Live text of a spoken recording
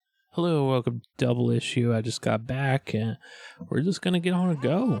Hello, welcome to Double Issue. I just got back and we're just going to get on a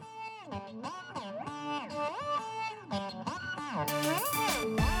go.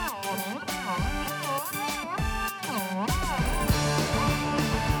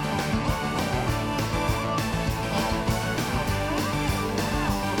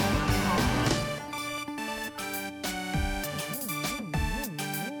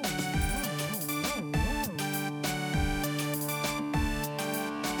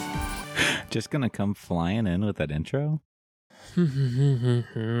 Just gonna come flying in with that intro?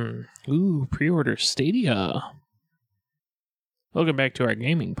 Ooh, pre-order Stadia. Welcome back to our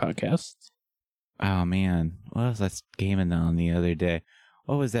gaming podcast. Oh man, what was I gaming on the other day?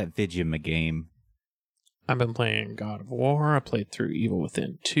 What was that Vidya game? I've been playing God of War. I played through Evil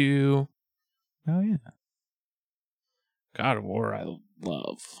Within 2. Oh yeah. God of War I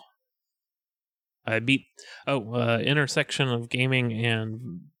love. I beat... intersection of gaming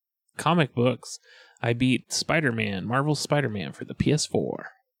and comic books. I beat Spider-Man, Marvel's Spider-Man for the PS4.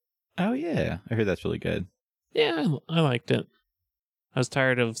 Oh yeah, I heard that's really good. Yeah, I liked it. I was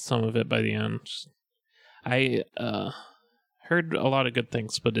tired of some of it by the end. I heard a lot of good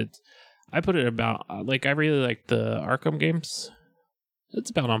things, but I put it about, I really like the Arkham games. It's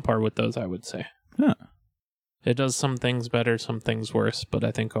about on par with those, I would say. Huh. It does some things better, some things worse, but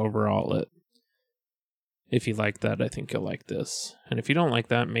I think overall if you like that, I think you'll like this. And if you don't like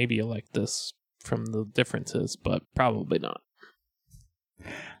that, maybe you'll like this from the differences, but probably not.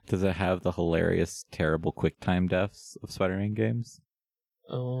 Does it have the hilarious, terrible QuickTime deaths of Spider-Man games?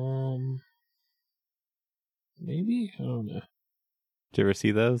 Maybe? I don't know. Did you ever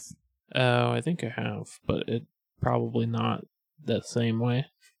see those? Oh, I think I have, but it probably not the same way.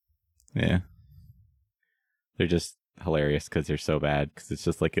 Yeah. They're just hilarious because they're so bad, because it's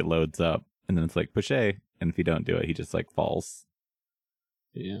just like it loads up, and then it's like, push A, and if you don't do it, he just like falls.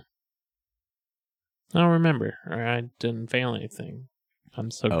 Yeah. I don't remember, or I didn't fail anything. I'm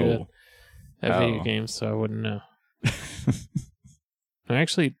so good at video games, so I wouldn't know. I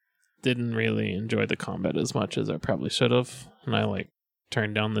actually didn't really enjoy the combat as much as I probably should have, and I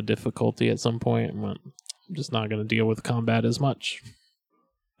turned down the difficulty at some point and went, I'm just not going to deal with combat as much.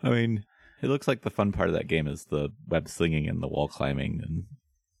 I mean, it looks like the fun part of that game is the web slinging and the wall climbing. And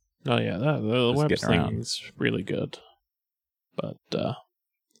oh yeah, the web slinging is really good, but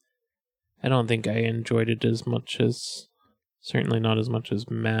I don't think I enjoyed it as much as, certainly not as much as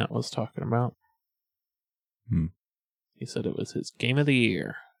Matt was talking about. He said it was his game of the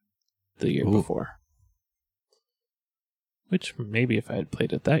year before. Which maybe if I had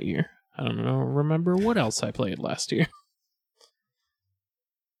played it that year, I don't know, remember what else I played last year.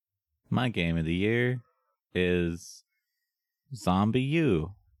 My game of the year is Zombie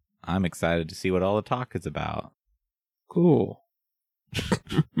U. I'm excited to see what all the talk is about. Cool.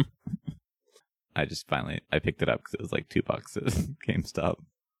 I picked it up because it was like $2 at GameStop.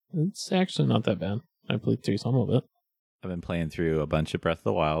 It's actually not that bad. I played through some of it. I've been playing through a bunch of Breath of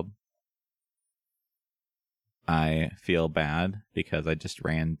the Wild. I feel bad because I just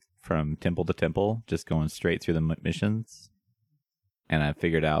ran from temple to temple, just going straight through the missions. And I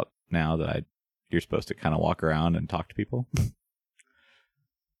figured out now that you're supposed to kind of walk around and talk to people.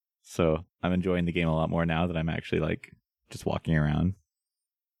 So I'm enjoying the game a lot more now that I'm actually just walking around.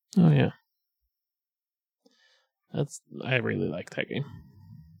 Oh yeah. I really like that game.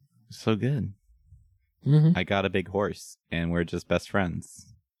 So good. Mm-hmm. I got a big horse and we're just best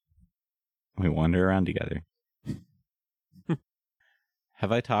friends. We wander around together.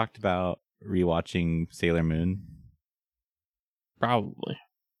 Have I talked about rewatching Sailor Moon? Probably.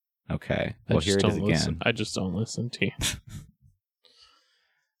 Okay. Well, here it is again. I just don't listen to you.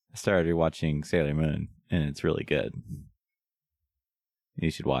 I started rewatching Sailor Moon and it's really good.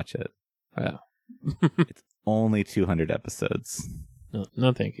 You should watch it. Yeah. It's only 200 episodes.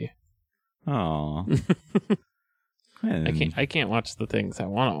 No, thank you. Oh. I can't watch the things I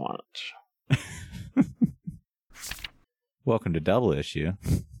want to watch. Welcome to Double Issue.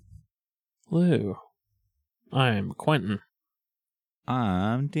 Hello. I'm Quentin.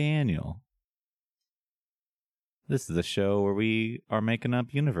 I'm Daniel. This is a show where we are making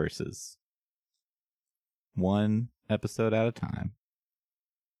up universes. One episode at a time.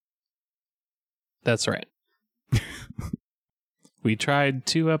 That's right. We tried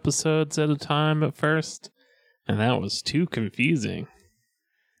 2 episodes at a time at first, and that was too confusing.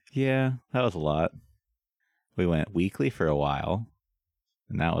 Yeah, that was a lot. We went weekly for a while,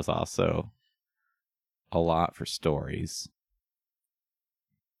 and that was also a lot for stories.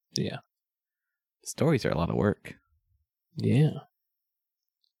 Yeah. Stories are a lot of work. Yeah.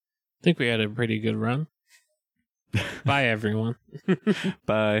 I think we had a pretty good run. Bye, everyone.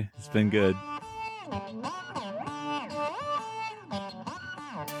 Bye. It's been good.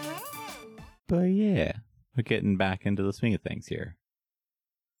 But yeah, we're getting back into the swing of things here.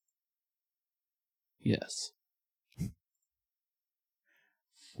 Yes.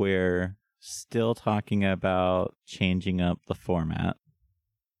 We're still talking about changing up the format,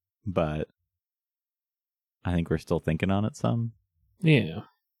 but I think we're still thinking on it some. Yeah.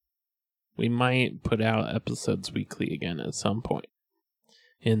 We might put out episodes weekly again at some point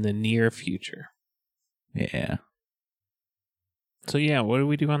in the near future. Yeah. So yeah, what do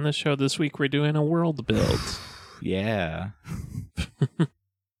we do on this show? This week we're doing a world build. Yeah.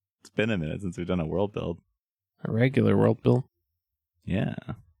 It's been a minute since we've done a world build. A regular world build. Yeah.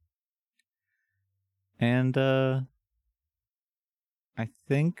 And I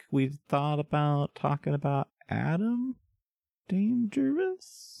think we've thought about talking about Adam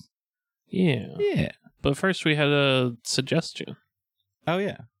Dangerous. Yeah. Yeah. But first we had a suggestion. Oh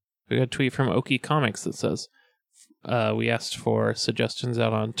yeah. We got a tweet from Oki Comics that says, we asked for suggestions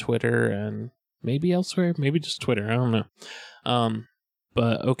out on Twitter and maybe elsewhere, maybe just Twitter, I don't know.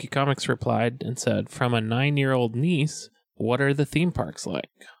 But Oki Comics replied and said, from a 9-year-old niece, what are the theme parks like?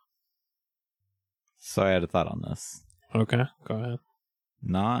 So I had a thought on this. Okay, go ahead.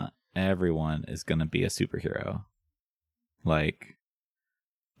 Not everyone is going to be a superhero. Like,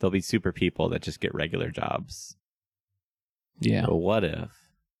 there'll be super people that just get regular jobs. Yeah. But what if,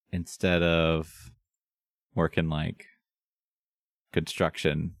 instead of working like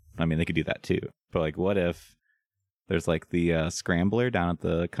construction, I mean, they could do that too. But like, what if there's like the scrambler down at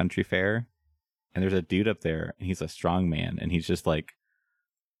the country fair, and there's a dude up there, and he's a strong man, and he's just like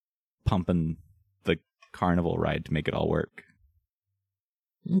pumping the carnival ride to make it all work.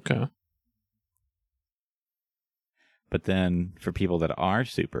 Okay. But then for people that are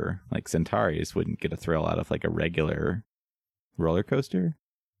super, like Centauris wouldn't get a thrill out of like a regular roller coaster.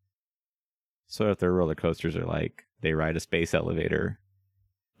 So if their roller coasters are like, they ride a space elevator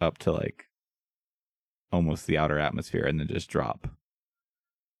up to like almost the outer atmosphere and then just drop.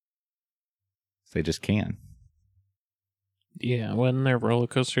 So they just can. Yeah, wouldn't their roller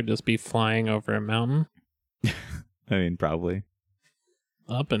coaster just be flying over a mountain? I mean, probably.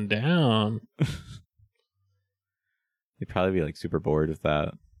 Up and down. They'd probably be like super bored with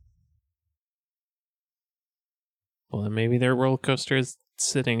that. Well, then maybe their roller coaster is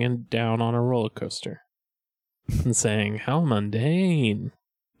sitting down on a roller coaster and saying, how mundane.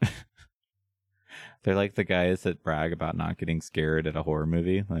 They're like the guys that brag about not getting scared at a horror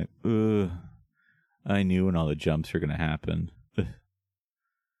movie. Like, ugh, I knew when all the jumps were going to happen.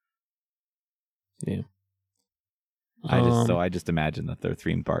 Yeah. I just imagine that their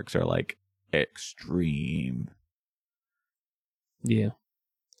theme parks are like extreme. Yeah.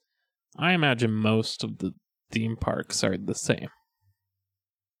 I imagine most of the theme parks are the same.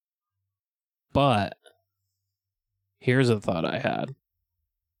 But here's a thought I had.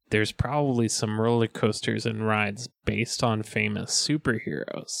 There's probably some roller coasters and rides based on famous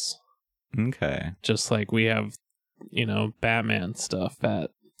superheroes. Okay. Just like we have, Batman stuff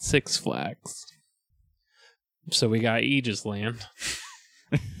at Six Flags. So we got Aegis Land.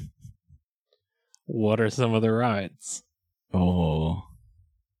 What are some of the rides? Oh.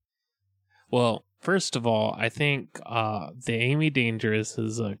 Well, first of all, I think the Amy Dangerous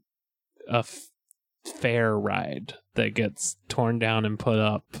is a fair ride that gets torn down and put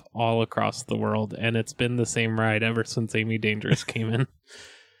up all across the world, and it's been the same ride ever since Amy Dangerous came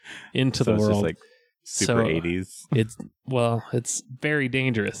into the it's world. Just like super 80s. It's very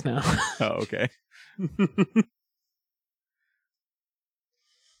dangerous now. Oh, okay.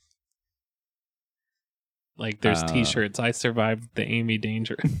 Like there's t-shirts, I survived the Amy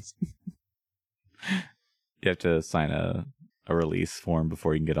Dangerous. You have to sign a release form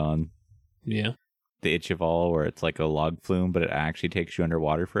before you can get on. Yeah. The Itch of All, where it's like a log flume, but it actually takes you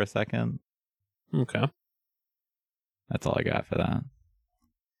underwater for a second. Okay. That's all I got for that.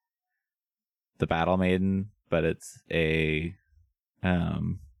 The Battle Maiden, but it's a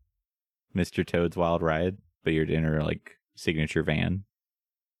Mr. Toad's Wild Ride, but you're in her like signature van.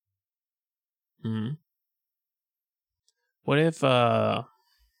 Hmm. What if I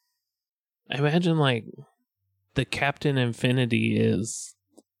imagine like the Captain Infinity is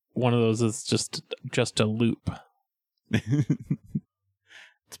one of those that's just a loop.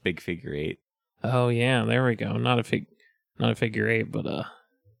 It's big figure 8. Oh yeah, there we go. Not a figure 8, but a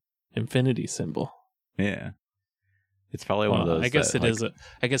infinity symbol. Yeah. It's probably one of those. I guess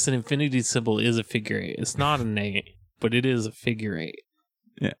I guess an infinity symbol is a figure 8. It's not an 8, but it is a figure 8.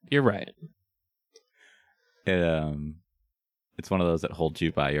 Yeah. You're right. It's one of those that holds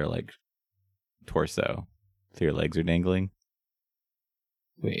you by your like torso. so your legs are dangling.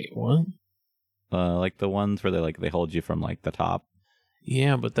 Wait, what? Like the ones where they hold you from like the top.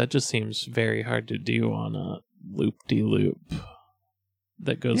 Yeah, but that just seems very hard to do on a loop-de-loop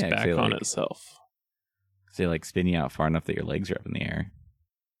that goes back on itself. So they like spin you out far enough that your legs are up in the air.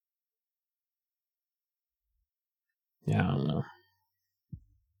 Yeah, I don't know.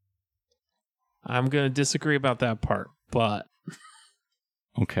 I'm going to disagree about that part, but...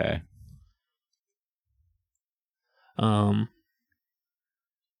 Okay. There's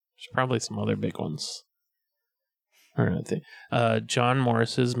probably some other big ones. Or nothing. John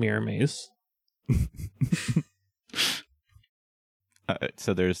Morris's Mirror Maze.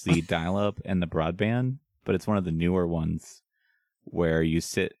 So there's the dial-up and the broadband, but it's one of the newer ones where you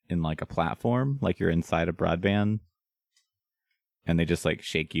sit in like a platform, like you're inside a broadband, and they just like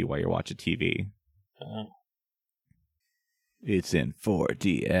shake you while you're watching TV. It's in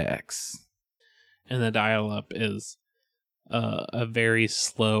 4DX. And the dial-up is a very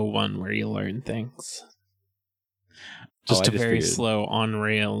slow one where you learn things. Just a very slow on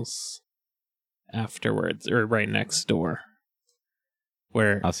rails afterwards, or right next door.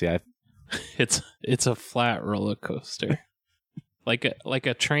 Where I'll see. It's a flat roller coaster, like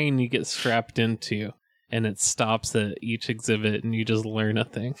a train you get strapped into, and it stops at each exhibit, and you just learn a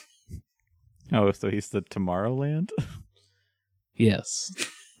thing. Oh, so he's the Tomorrowland? Yes.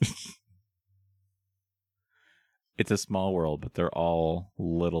 It's a small world, but they're all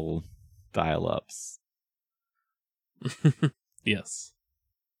little dial-ups. Yes.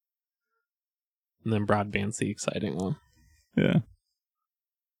 And then broadband's the exciting one. Yeah.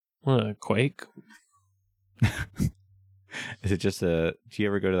 What, a Quake? Is it just do you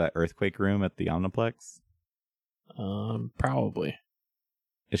ever go to that earthquake room at the Omniplex? Probably.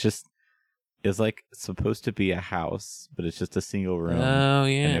 It's like supposed to be a house, but it's just a single room. Oh,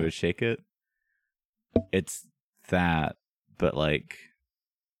 yeah. And it would shake it. It's that, but like,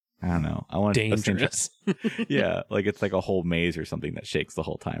 I don't know. I want dangerous. Yeah, like it's like a whole maze or something that shakes the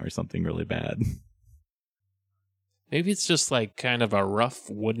whole time or something really bad. Maybe it's just like kind of a rough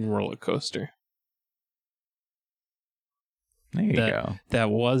wooden roller coaster. There you go. That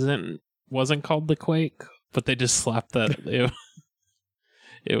wasn't called the Quake, but they just slapped that.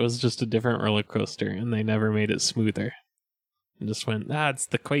 It was just a different roller coaster, and they never made it smoother. And just went, it's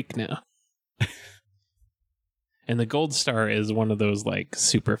the Quake now. And the Gold Star is one of those like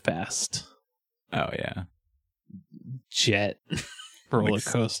super fast. Oh yeah. Jet roller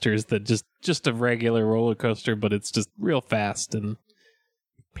coasters that just a regular roller coaster, but it's just real fast and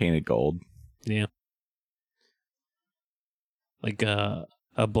painted gold. Yeah. Like a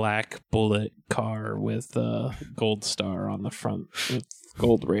black Bullet car with a Gold Star on the front with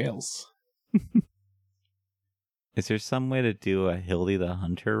gold rails. Is there some way to do a Hildy the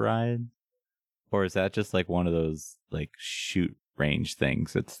Hunter ride? Or is that just like one of those like shoot range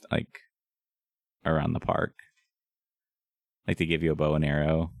things that's like around the park? Like they give you a bow and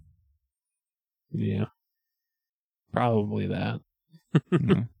arrow? Yeah. Probably that.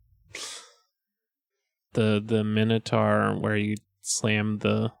 Mm-hmm. The Minotaur where you slam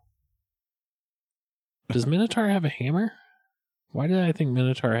the... Does Minotaur have a hammer? Why did I think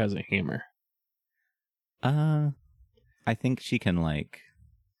Minotaur has a hammer? I think she can like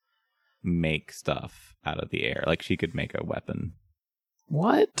make stuff out of the air. Like she could make a weapon.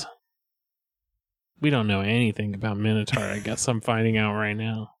 What? We don't know anything about Minotaur. I guess I'm finding out right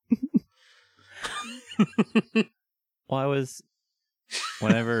now. Well,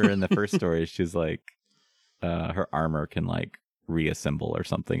 whenever in the first story, she's like, her armor can like reassemble or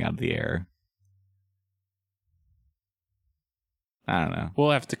something out of the air. I don't know.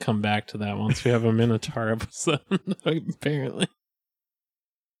 We'll have to come back to that once we have a Minotaur episode, apparently.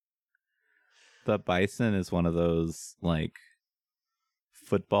 The Bison is one of those like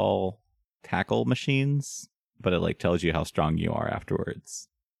football tackle machines, but it like tells you how strong you are afterwards.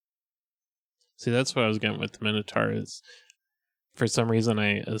 See, that's what I was getting with the Minotaur is for some reason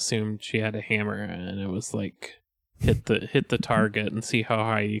I assumed she had a hammer and it was like hit the target and see how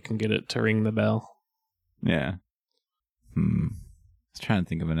high you can get it to ring the bell. Yeah. I was trying to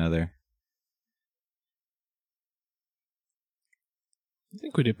think of another. I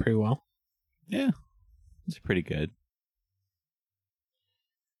think we did pretty well. Yeah. It's pretty good.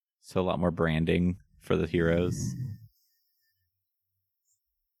 So a lot more branding for the heroes.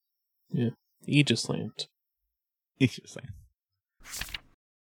 Yeah. Aegisland. Aegisland.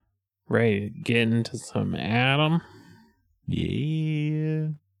 Ready to get into some Adam?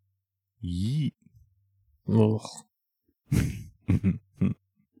 Yeah. Yeet. Ugh.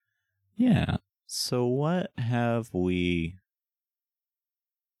 Yeah. So what have we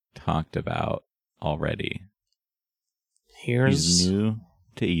talked about already He's new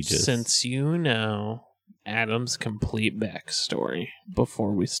to Aegis. Since you know Adam's complete backstory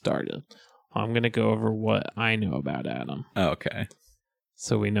before we started, I'm going to go over what I know about Adam. Okay.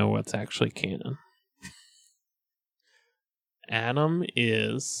 So we know what's actually canon. Adam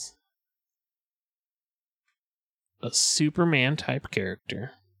is a Superman type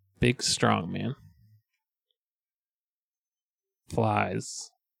character. Big, strong man.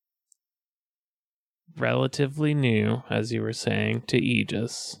 Flies. Relatively new, as you were saying, to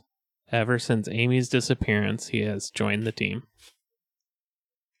Aegis. Ever since Amy's disappearance, he has joined the team.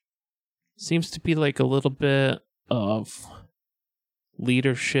 Seems to be like a little bit of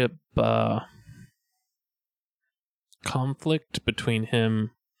leadership conflict between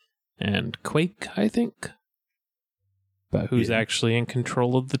him and Quake, I think. But who's actually in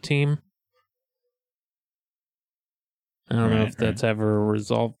control of the team? I don't know if that's ever a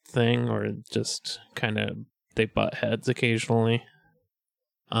resolved thing or just kind of they butt heads occasionally.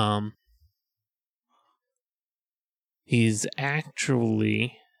 He's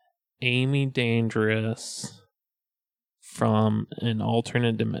actually Amy Dangerous from an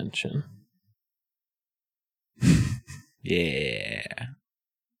alternate dimension. Yeah.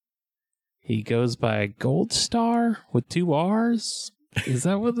 He goes by Gold Star with 2 R's. Is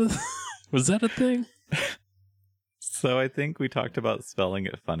that what was that a thing? So I think we talked about spelling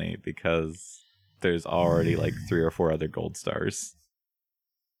it funny because there's already like 3 or 4 other gold stars.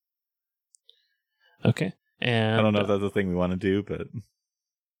 Okay. And I don't know if that's a thing we want to do, but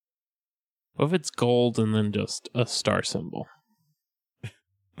what if it's gold and then just a star symbol?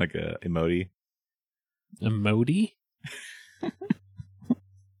 like a emoji. Emoji?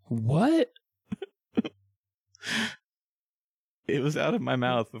 What? It was out of my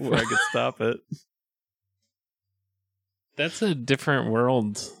mouth before I could stop it. That's a different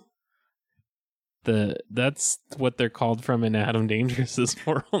world. That's what they're called from in Adam Dangerous's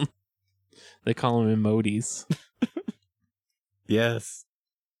world. They call them emojis. Yes.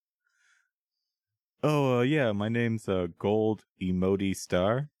 Oh, yeah, my name's Gold Emoji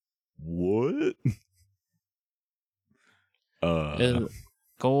Star. What?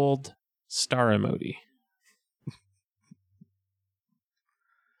 Gold star emoji.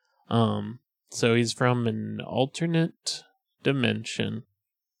 So he's from an alternate dimension.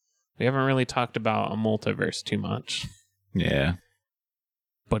 We haven't really talked about a multiverse too much. Yeah.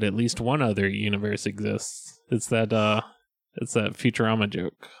 But at least one other universe exists. It's that Futurama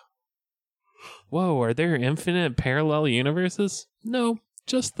joke. Whoa, are there infinite parallel universes? No,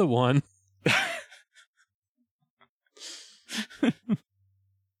 just the one.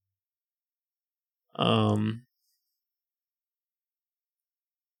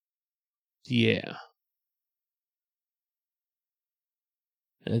 Yeah.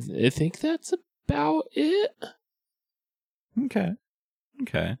 I think that's about it. Okay.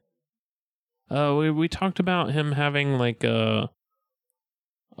 We talked about him having like a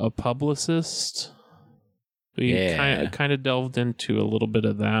publicist. We kind of delved into a little bit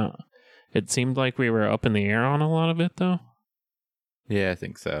of that. It seemed like we were up in the air on a lot of it, though. Yeah, I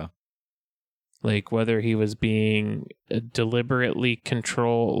think so. Like whether he was being deliberately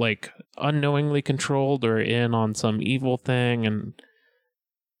controlled, like unknowingly controlled, or in on some evil thing, and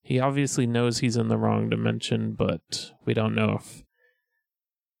he obviously knows he's in the wrong dimension, but we don't know if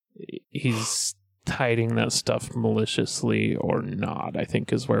he's hiding that stuff maliciously or not. I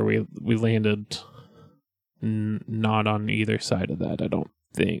think is where we landed. Not on either side of that, I don't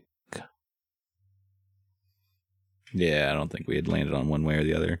think. Yeah, I don't think we had landed on one way or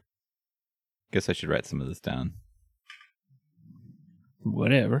the other. Guess I should write some of this down.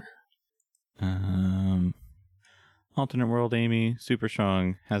 Whatever. Alternate world Amy, super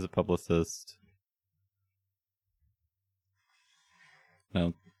strong, has a publicist.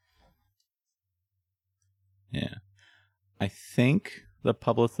 No. Yeah. I think the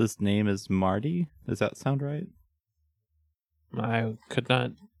publicist's name is Marty. Does that sound right? I could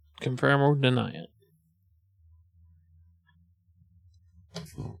not confirm or deny it.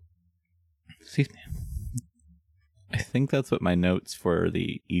 Excuse me. I think that's what my notes for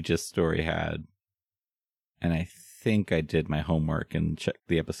the Aegis story had. And I think I did my homework and checked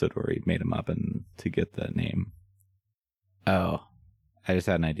the episode where we made him up and to get the name. Oh, I just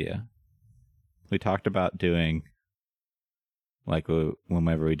had an idea. We talked about doing, like,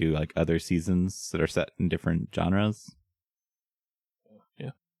 whenever we do like other seasons that are set in different genres.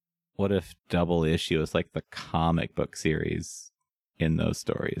 Yeah. What if Double Issue is like the comic book series in those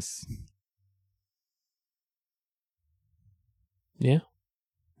stories? Yeah.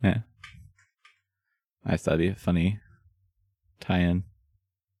 Yeah. I thought it'd be a funny tie-in.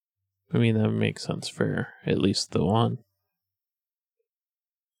 I mean, that would make sense for at least the one.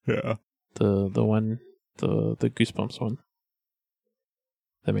 Yeah. The Goosebumps one.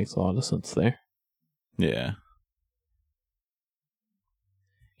 That makes a lot of sense there. Yeah.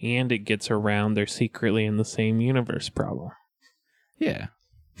 And it gets around they're secretly in the same universe problem. Yeah.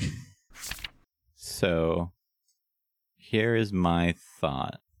 So, here is my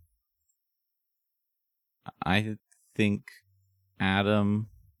thought. I think Adam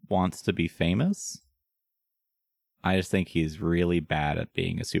wants to be famous. I just think he's really bad at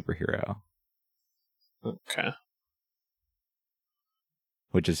being a superhero. Okay.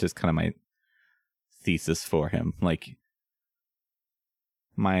 Which is just kind of my thesis for him. Like,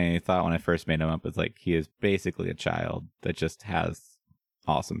 my thought when I first made him up was like, he is basically a child that just has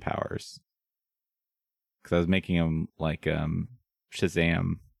awesome powers. Because I was making him like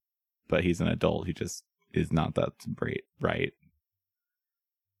Shazam, but he's an adult who just is not that great, right?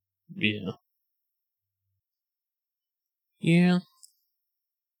 Yeah. Yeah.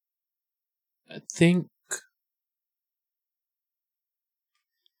 I think...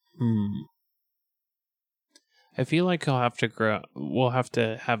 I feel like he'll have to grow... We'll have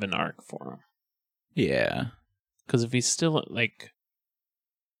to have an arc for him. Yeah. Because if he's still, like...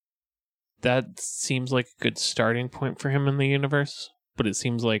 That seems like a good starting point for him in the universe. But it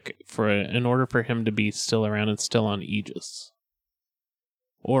seems like in order for him to be still around and still on Aegis.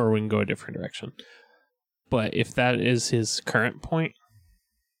 Or we can go a different direction. But if that is his current point,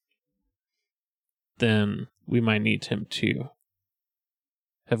 then we might need him to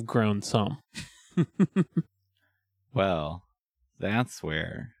have grown some. Well, that's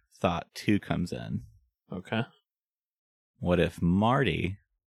where thought 2 comes in. Okay. What if Marty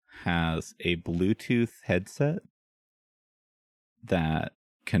has a Bluetooth headset that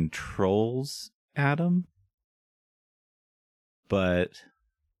controls Adam, but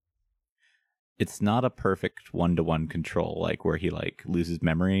it's not a perfect one-to-one control, like where he like loses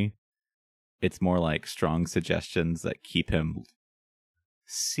memory. It's more like strong suggestions that keep him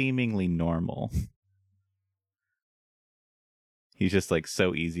seemingly normal. He's just like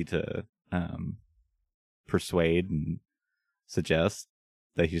so easy to persuade and suggest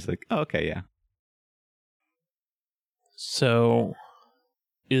that he's like, oh, okay, yeah. So,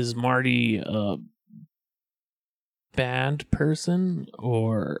 is Marty a bad person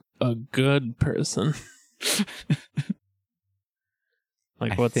or a good person?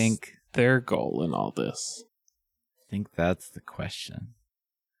 Like, what's their goal in all this? I think that's the question.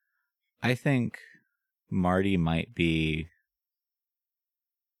 I think Marty might be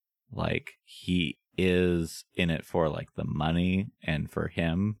like, he is in it for like the money, and for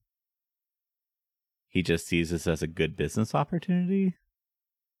him, he just sees this as a good business opportunity.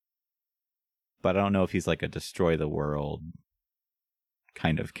 But I don't know if he's like a destroy the world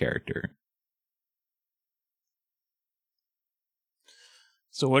kind of character.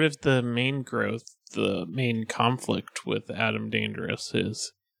 So what if the main conflict with Adam Dangerous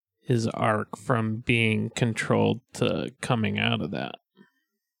is his arc from being controlled to coming out of that?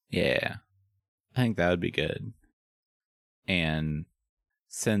 Yeah, I think that would be good. And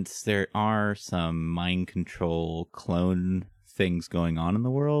since there are some mind control clone things going on in the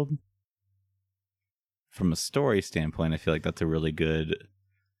world, from a story standpoint, I feel like that's a really good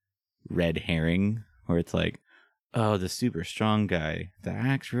red herring, where it's like, oh, the super strong guy that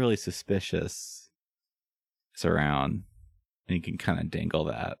acts really suspicious is around, and you can kind of dangle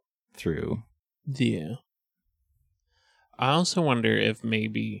that through. Yeah. I also wonder if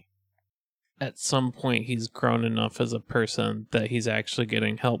maybe at some point he's grown enough as a person that he's actually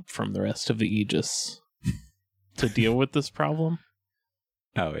getting help from the rest of the Aegis to deal with this problem.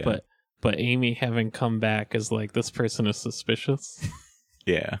 Oh, yeah. But Amy having come back as like, this person is suspicious.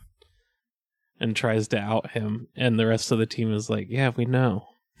 Yeah. And tries to out him, and the rest of the team is like, yeah, we know.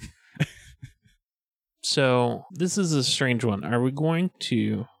 So, this is a strange one. Are we going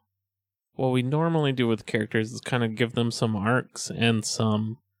to... What we normally do with characters is kind of give them some arcs and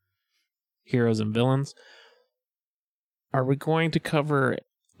some heroes and villains. Are we going to cover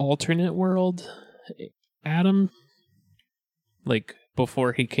alternate world Adam? Like,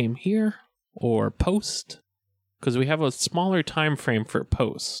 before he came here? Or post? Because we have a smaller time frame for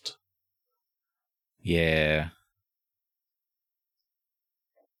post. Yeah.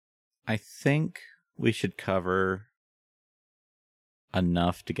 I think we should cover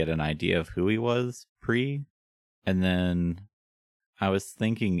enough to get an idea of who he was pre, and then I was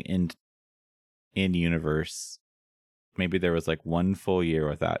thinking in universe, maybe there was like 1 full year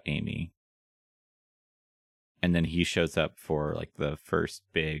without Amy, and then he shows up for like the first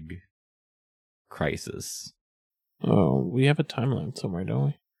big crisis. Oh, we have a timeline somewhere, don't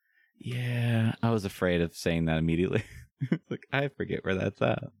we? Yeah, I was afraid of saying that immediately. It's like, I forget where that's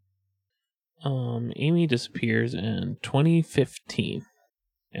at. Amy disappears in 2015.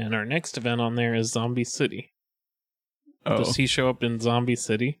 And our next event on there is Zombie City. Oh. Does he show up in Zombie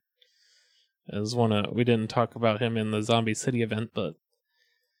City? As we didn't talk about him in the Zombie City event, but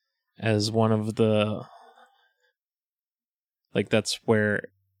as one of the, like, that's where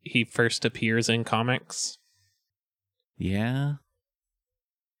he first appears in comics. Yeah.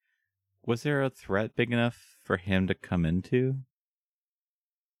 Was there a threat big enough for him to come into?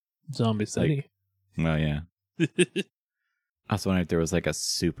 Zombie City. Well, yeah. I was wondering if there was like a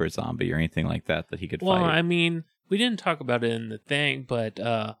super zombie or anything like that he could fight. Well, I mean, we didn't talk about it in the thing, but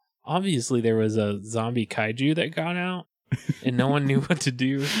obviously there was a zombie kaiju that got out, and no one knew what to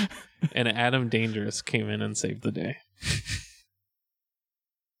do, and Adam Dangerous came in and saved the day.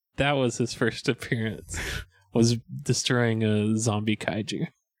 That was his first appearance, was destroying a zombie kaiju.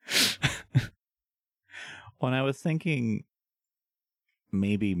 When I was thinking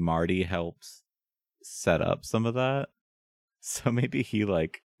maybe Marty helps set up some of that. So maybe he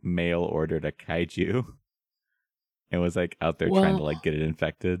like mail ordered a kaiju and was like out there trying to like get it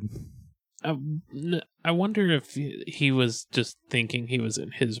infected. I wonder if he was just thinking he was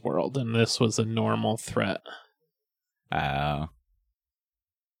in his world and this was a normal threat. Oh.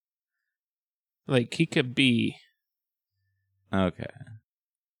 Like he could be. Okay.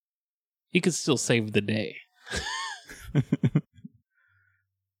 He could still save the day.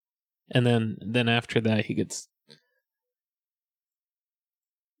 And then after that he gets,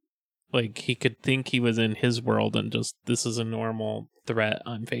 like, he could think he was in his world and just, this is a normal threat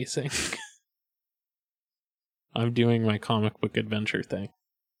I'm facing. I'm doing my comic book adventure thing.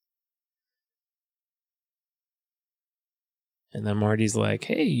 And then Marty's like,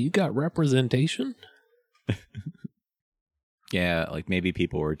 hey, you got representation? Yeah, like maybe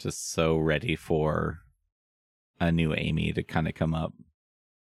people were just so ready for a new Amy to kind of come up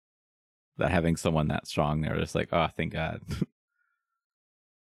that having someone that strong, they're just like, oh, thank God.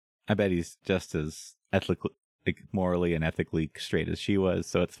 I bet he's just as ethically, like, morally and ethically straight as she was,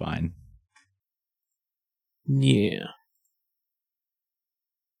 so it's fine. Yeah.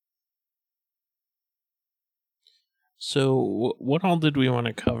 So, what all did we want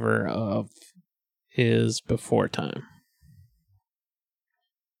to cover of his before time?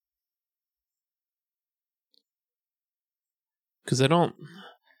 Because I don't,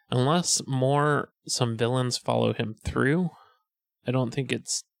 unless some villains follow him through, I don't think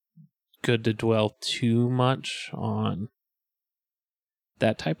it's good to dwell too much on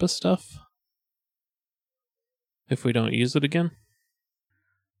that type of stuff if we don't use it again.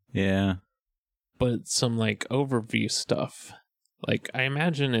 Yeah. But some like overview stuff, like I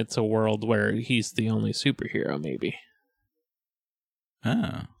imagine it's a world where he's the only superhero, maybe.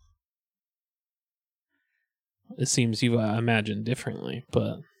 Oh. It seems you imagine differently,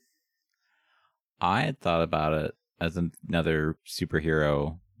 but I had thought about it as another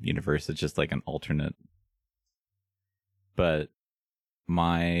superhero universe. It's just like an alternate. But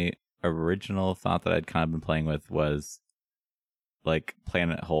my original thought that I'd kind of been playing with was like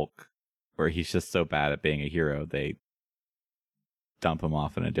Planet Hulk, where he's just so bad at being a hero, they dump him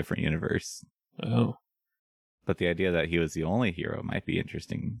off in a different universe. Oh. But the idea that he was the only hero might be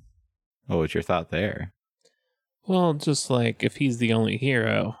interesting. What was your thought there? Well, just like if he's the only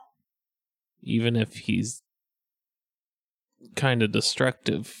hero, even if he's kind of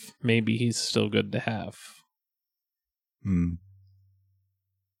destructive, maybe he's still good to have. Hmm.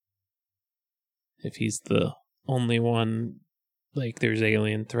 If he's the only one, like there's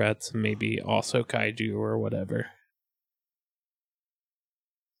alien threats, maybe also kaiju or whatever.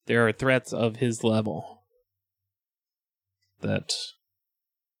 There are threats of his level that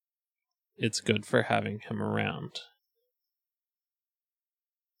it's good for having him around.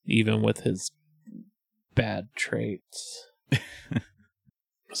 Even with his bad traits.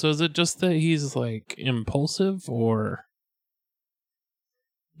 So is it just that he's like impulsive or?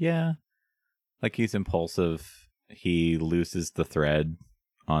 Yeah. Like he's impulsive. He loses the thread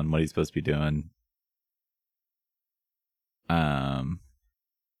on what he's supposed to be doing.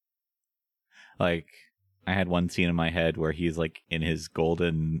 Like I had one scene in my head where he's like in his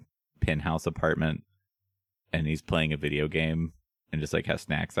golden penthouse apartment and he's playing a video game and just like has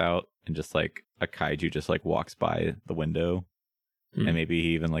snacks out and just like a kaiju just like walks by the window and maybe he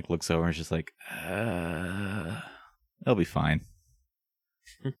even like looks over and is just like, it'll be fine.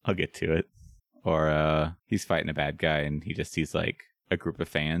 I'll get to it. Or he's fighting a bad guy and he just sees like a group of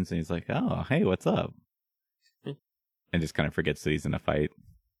fans and he's like, oh, hey, what's up? And just kind of forgets that he's in a fight.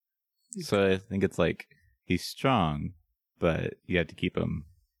 So I think it's like he's strong, but you have to keep him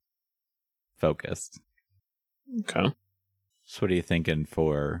focused. Okay. So what are you thinking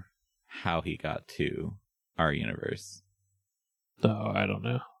for how he got to our universe? Oh, I don't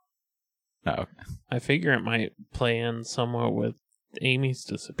know. Oh, okay. I figure it might play in somewhat with Amy's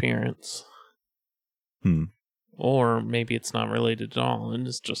disappearance. Or maybe it's not related at all and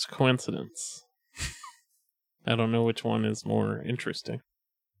it's just a coincidence. I don't know which one is more interesting.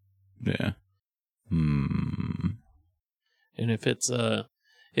 Yeah. And if it's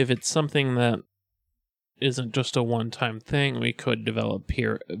something that isn't just a one-time thing, we could develop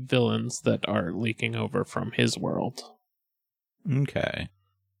villains that are leaking over from his world. Okay.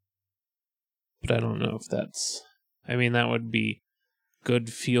 But I don't know if that's... I mean, that would be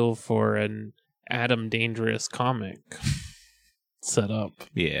good feel for an Adam Dangerous comic set up.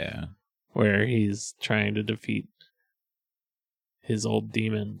 Yeah. Where he's trying to defeat his old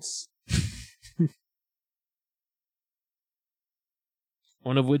demons.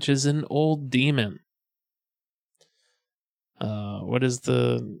 One of which is an old demon. What is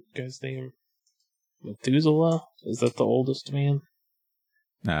the guy's name? Methuselah? Is that the oldest man?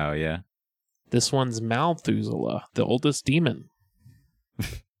 Oh, yeah. This one's Malthuselah, the oldest demon.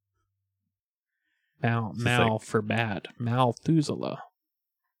 Mal like... for bad. Malthuselah.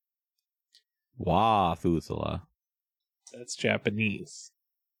 Wathusela. That's Japanese.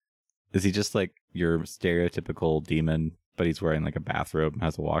 Is he just like your stereotypical demon, but he's wearing like a bathrobe and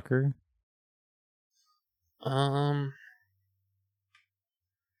has a walker?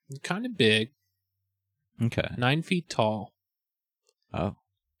 Kind of big. Okay. 9 feet tall. Oh.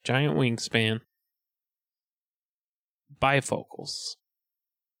 Giant wingspan. Bifocals.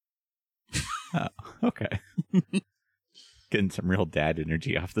 Oh, okay. Getting some real dad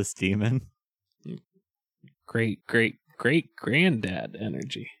energy off this demon. Great granddad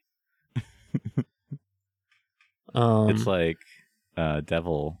energy. It's like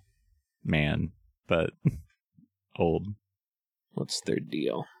Devil Man, but old. What's their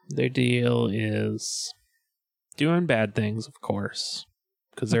deal? Their deal is doing bad things, of course,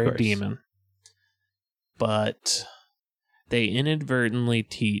 because they're a demon. But they inadvertently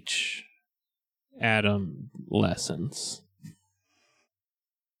teach Adam lessons.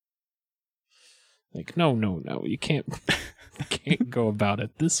 Like, no, you can't go about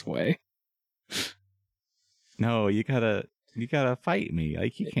it this way. No, you gotta fight me.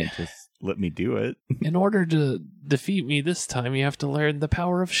 Like, you can't just let me do it. In order to defeat me this time, you have to learn the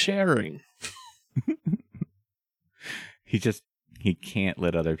power of sharing. He can't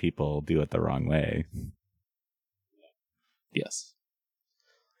let other people do it the wrong way. Yes.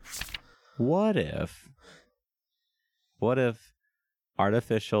 What if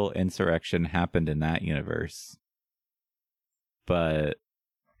artificial insurrection happened in that universe, but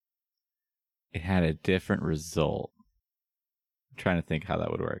it had a different result? I'm trying to think how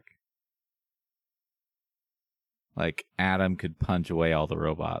that would work. Like, Adam could punch away all the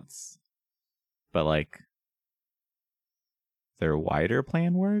robots, but like their wider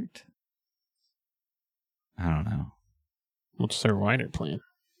plan worked? I don't know. What's their wider plan?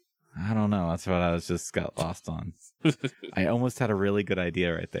 I don't know. That's what I just got lost on. I almost had a really good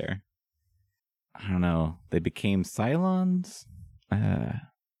idea right there. I don't know. They became Cylons? I'll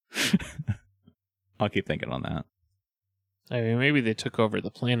keep thinking on that. I mean, maybe they took over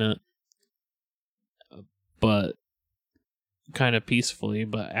the planet, but kind of peacefully,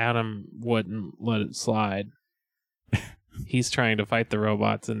 but Adam wouldn't let it slide. He's trying to fight the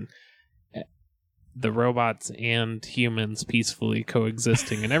robots, and the robots and humans peacefully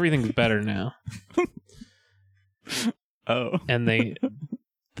coexisting, and everything's better now. Oh. And the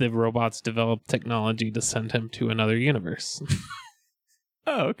robots developed technology to send him to another universe.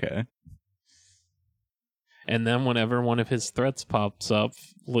 Oh, okay. And then whenever one of his threats pops up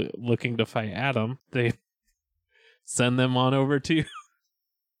looking to fight Adam, they send them on over to...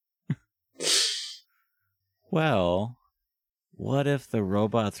 Well, what if the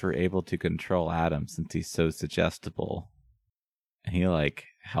robots were able to control Adam since he's so suggestible? And he, like,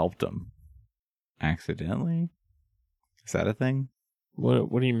 helped him accidentally? Is that a thing? What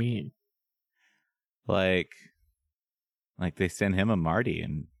do you mean? Like they send him a Marty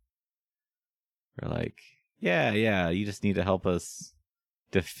and they're like, yeah, you just need to help us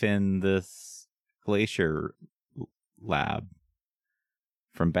defend this glacier lab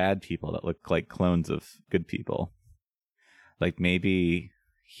from bad people that look like clones of good people. Like, maybe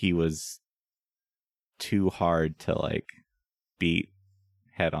he was too hard to, like, beat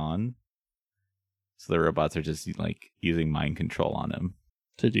head on. So the robots are just, like, using mind control on him.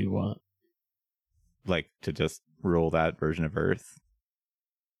 To do what? Like, to just rule that version of Earth.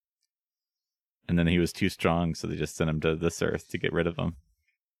 And then he was too strong, so they just sent him to this Earth to get rid of him.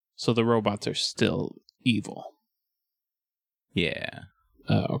 So the robots are still evil. Yeah.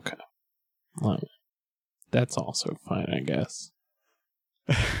 Oh, okay. Well, that's also fine, I guess.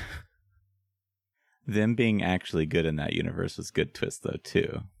 Them being actually good in that universe was a good twist, though,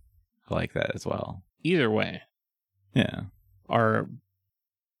 too. I like that as well. Either way, Yeah. are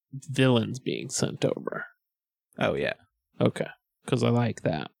villains being sent over? Oh, yeah. Okay. Because I like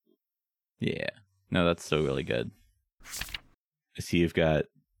that. Yeah. No, that's so really good. I see you've got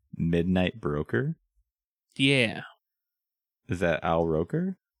Midnight Broker. Yeah. Is that Al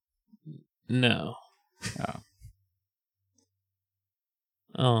Roker? No.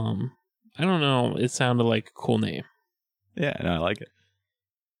 Oh. I don't know. It sounded like a cool name. Yeah, no, I like it.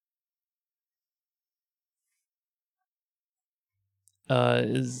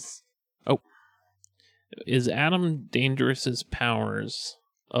 Is Adam Dangerous's powers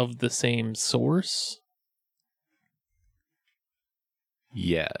of the same source?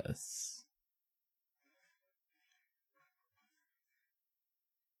 Yes.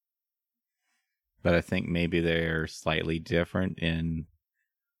 But I think maybe they're slightly different in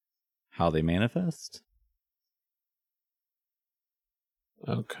how they manifest.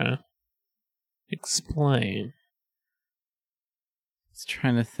 Okay. Explain. I was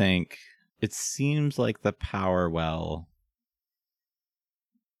trying to think. It seems like the power well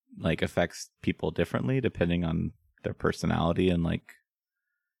like affects people differently depending on their personality and like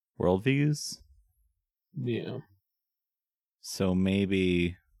worldviews. Yeah. So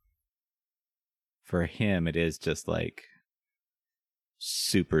maybe for him it is just like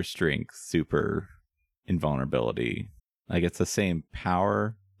super strength, super invulnerability. Like it's the same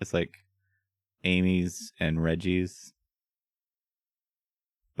power. It's like Amy's and Reggie's,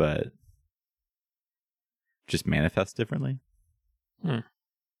 but just manifest differently.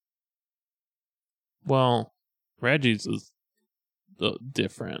 Well, Reggie's is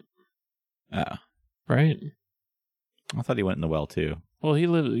different, right? I thought he went in the well too. Well, he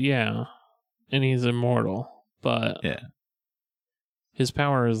lives, yeah, and he's immortal, but Yeah. his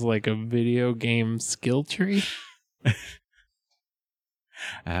power is like a video game skill tree.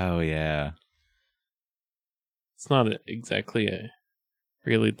 Oh yeah. It's not exactly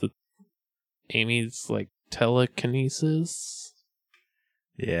really the Amy's like telekinesis.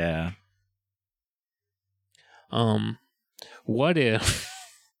 Yeah. What if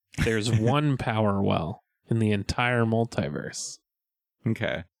there's one power well in the entire multiverse?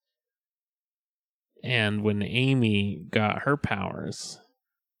 Okay. And when Amy got her powers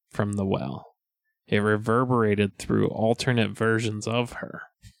from the well, it reverberated through alternate versions of her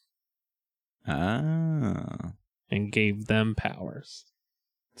Ah. and gave them powers.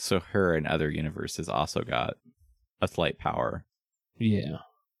 So her and other universes also got a slight power. Yeah.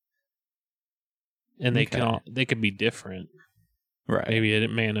 And they Okay. they could be different. Right. Maybe it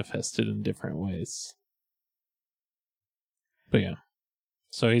manifested in different ways. But yeah.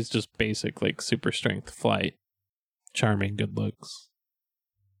 So he's just basic, like, super strength, flight, charming, good looks.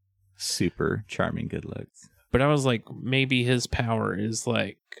 Super charming good looks. But I was like, maybe his power is,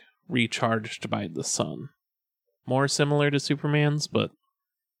 like, recharged by the sun. More similar to Superman's, but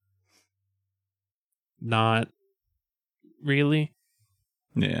not really.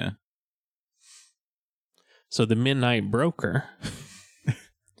 Yeah. So the Midnight Broker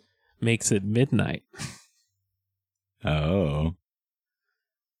makes it midnight. Oh.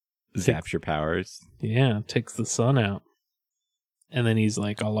 Zaps your powers. Yeah, takes the sun out. And then he's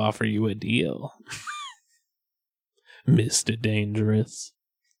like, I'll offer you a deal. Mr. Dangerous.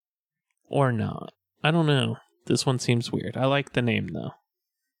 Or not. I don't know. This one seems weird. I like the name, though.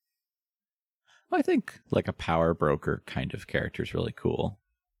 I think like a power broker kind of character is really cool.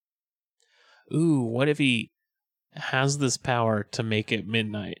 Ooh, what if he has this power to make it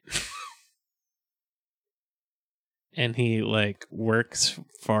midnight? And he, like, works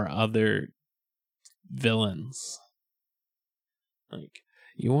for other villains. Like,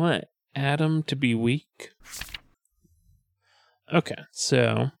 you want Adam to be weak? Okay,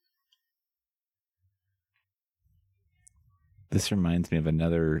 so... This reminds me of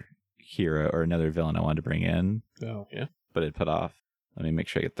another hero or another villain I wanted to bring in, Oh, yeah? but it put off. Let me make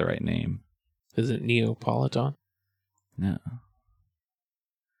sure I get the right name. Is it Neapolitan? No.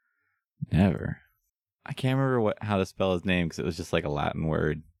 Never. I can't remember how to spell his name because it was just like a Latin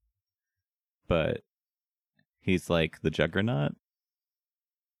word. But he's like the Juggernaut.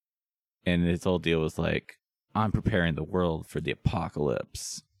 And his whole deal was like, I'm preparing the world for the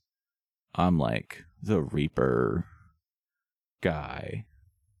apocalypse. I'm like the Reaper guy.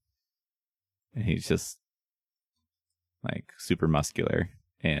 And he's just like super muscular.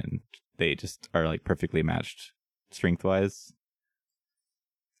 And they just are like perfectly matched strength wise.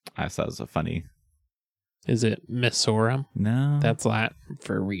 I thought it was a funny Is it Messorum? No, That's Latin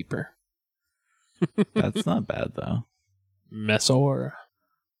for reaper. that's not bad though. Messor.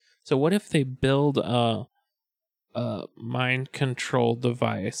 So what if they build a mind control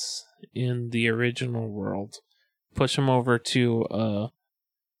device in the original world, push him over to a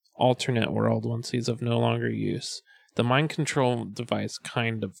alternate world once he's of no longer use? The mind control device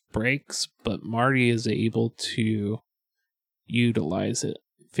kind of breaks, but Marty is able to utilize it,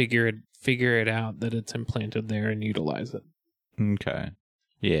 figure it out that it's implanted there and utilize it. Okay.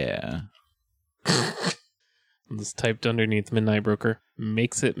 Yeah. It's typed underneath Midnight Broker.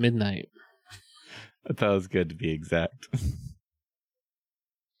 Makes it midnight. I thought it was good to be exact.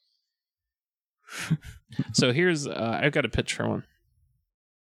 So here's, I've got a pitch for one.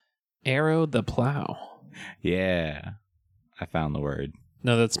 Arrow the Plow. Yeah. I found the word.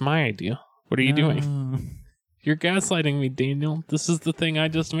 No, that's my idea. What are you doing? You're gaslighting me, Daniel. This is the thing I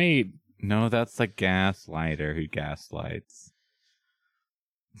just made. No, that's the gaslighter who gaslights.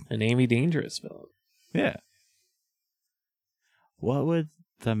 An Amy Dangerous villain. Yeah. What would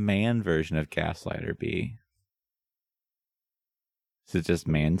the man version of gaslighter be? Is it just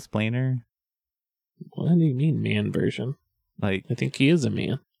mansplainer? What do you mean, man version? Like, I think he is a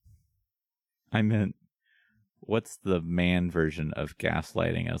man. I meant, what's the man version of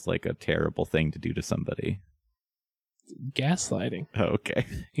gaslighting as like a terrible thing to do to somebody? Gaslighting. Oh, okay.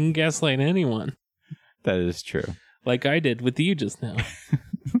 You can gaslight anyone. That is true. Like I did with you just now.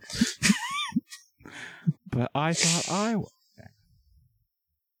 But I thought I was.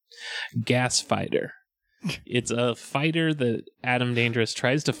 Gas fighter. It's a fighter that Adam Dangerous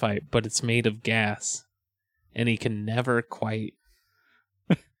tries to fight, but it's made of gas. And he can never quite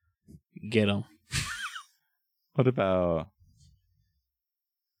get him. What about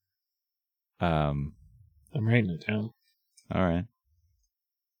I'm writing it down. all right.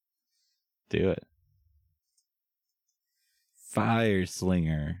 Do it. Fire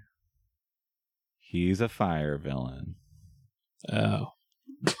Slinger. He's a fire villain. Oh.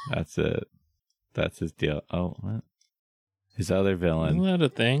 That's it. That's his deal. Oh, what? His other villain. Isn't that a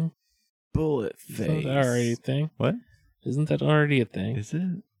thing? Bullet Isn't Face. that already a thing? What? Isn't that already a thing? Is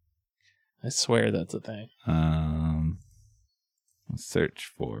it? I swear that's a thing. Let's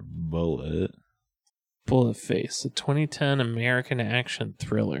search for Bullet. Bullet Face, a 2010 American action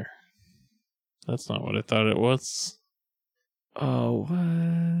thriller. That's not what I thought it was. Oh,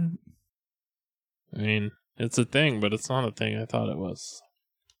 what? I mean, it's a thing, but it's not a thing I thought it was.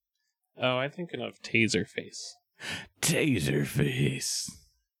 Oh, I'm thinking of Taserface. Taserface.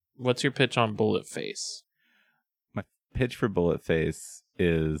 What's your pitch on Bullet Face? My pitch for Bullet Face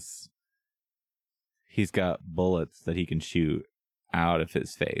is he's got bullets that he can shoot out of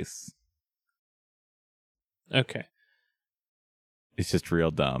his face. Okay. It's just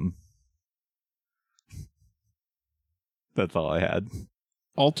real dumb. That's all I had.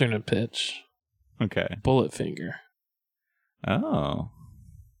 Alternate pitch. Okay. Bullet Finger. Oh.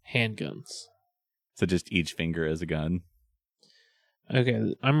 Handguns. So just each finger is a gun.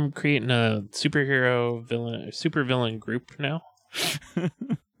 Okay, I'm creating a super villain group now.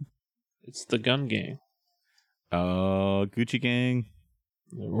 It's the Gun Gang. Oh, Gucci Gang.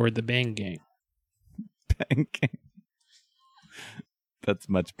 Or the Bang Gang. Bang Gang. That's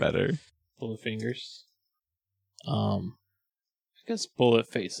much better. Bullet Fingers. I guess Bullet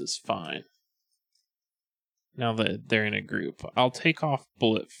Face is fine. Now that they're in a group. I'll take off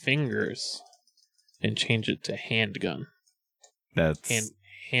Bullet Fingers and change it to Handgun. That's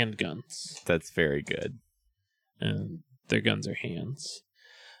Handguns. That's very good. And their guns are hands.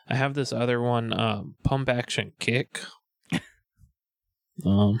 I have this other one, Pump Action Kick.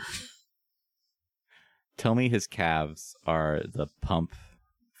 Tell me his calves are the pump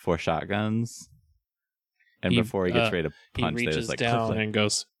for shotguns. And before he gets ready to punch, he reaches there's like down and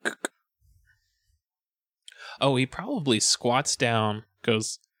goes. Oh, he probably squats down,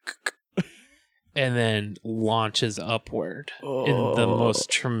 goes, and then launches upward in the most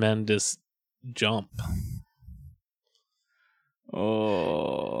tremendous jump.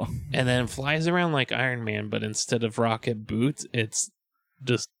 Oh. And then flies around like Iron Man, but instead of rocket boots, it's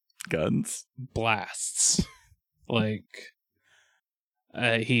just guns. Blasts. Like,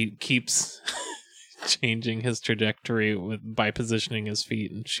 he keeps changing his trajectory by positioning his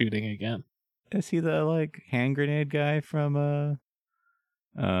feet and shooting again. Is he the like hand grenade guy from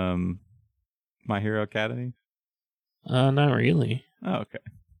My Hero Academy? Not really. Oh, okay.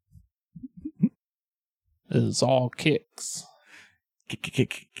 It's all kicks.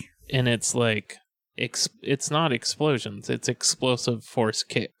 And it's like it's not explosions, it's explosive force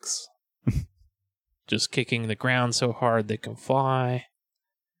kicks. Just kicking the ground so hard they can fly.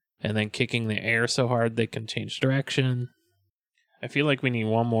 and then kicking the air so hard they can change direction. I feel like we need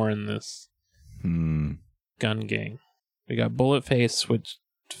one more in this gun gang. We got Bullet Face, which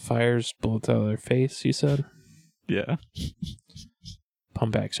fires bullets out of their face, you said? Yeah.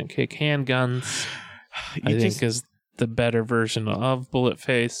 Pump Action Kick handguns, I think is the better version of Bullet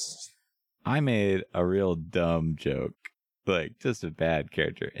Face. I made a real dumb joke, like just a bad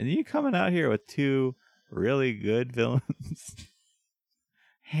character. And you coming out here with two really good villains?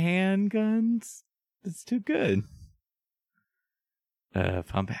 Handguns? That's too good.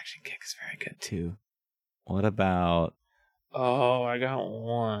 Pump Action Kick is very good too. What about... Oh, I got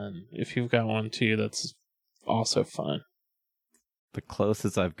one. If you've got one too, that's also fun. The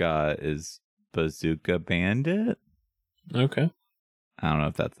closest I've got is Bazooka Bandit. Okay. I don't know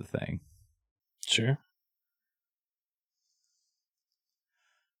if that's a thing. Sure.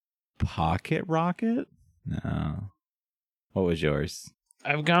 Pocket Rocket? No. What was yours?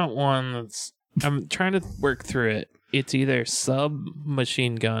 I've got one that's... I'm trying to work through it. It's either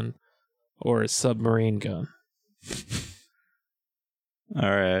submachine gun or a submarine gun. All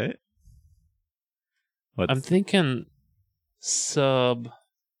right. I'm thinking sub-machine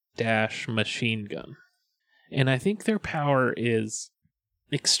gun. And I think their power is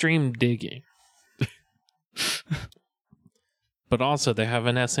extreme digging. But also they have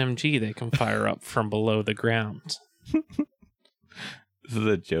an SMG they can fire up from below the ground. This is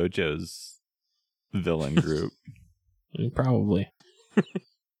a JoJo's villain group. Probably.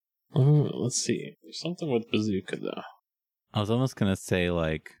 Let's see. There's something with Bazooka, though. I was almost going to say,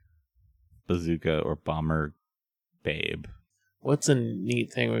 like, Bazooka or Bomber Babe. What's a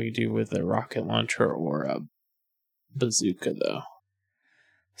neat thing we do with a rocket launcher or a bazooka, though?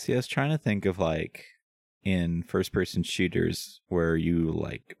 See, I was trying to think of, like, in first-person shooters where you,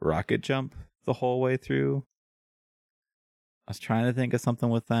 like, rocket jump the whole way through. I was trying to think of something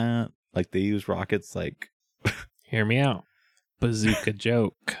with that. Like, they use rockets, like... Hear me out. Bazooka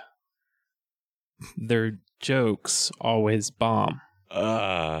joke. Their jokes always bomb. Do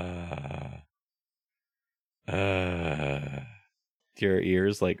your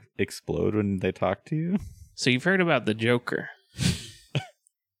ears, like, explode when they talk to you? So you've heard about the Joker.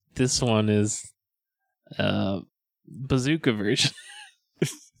 This one is bazooka version.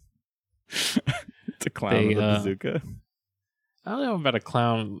 It's a clown with a bazooka. I don't know about a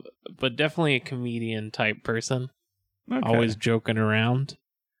clown, but definitely a comedian type person. Okay. Always joking around.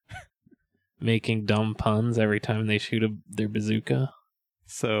 Making dumb puns every time they shoot their bazooka.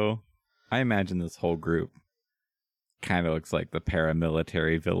 So, I imagine this whole group kind of looks like the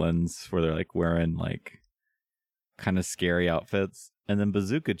paramilitary villains where they're like wearing like kind of scary outfits. And then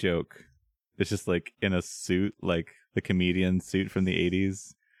Bazooka Joke is just like in a suit, like the comedian suit from the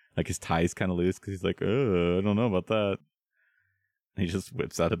 80s. Like his tie's kind of loose because he's like, oh, I don't know about that. And he just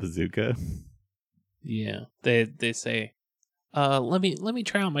whips out a bazooka. Yeah. They say, let me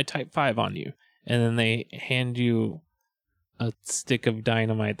try out my Type 5 on you. And then they hand you a stick of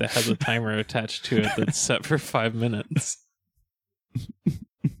dynamite that has a timer attached to it that's set for 5 minutes.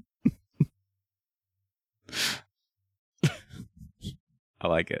 I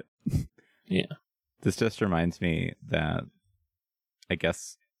like it. Yeah. This just reminds me that I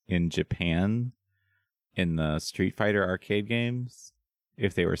guess in Japan, in the Street Fighter arcade games,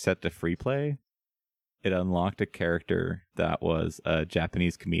 if they were set to free play, it unlocked a character that was a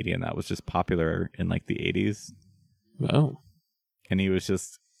Japanese comedian that was just popular in like the 80s. Oh. And he was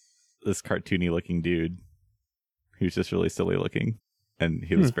just this cartoony looking dude. He was just really silly looking. And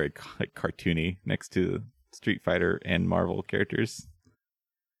he was very like cartoony next to Street Fighter and Marvel characters.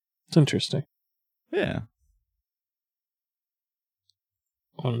 It's interesting. Yeah.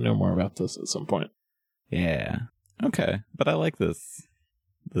 I want to know more about this at some point. Yeah. Okay. But I like this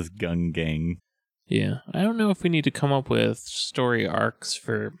gun gang. Yeah. I don't know if we need to come up with story arcs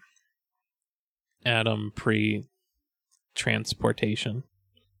for Adam pre-transportation.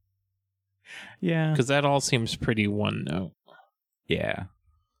 Yeah. Because that all seems pretty one note. Yeah.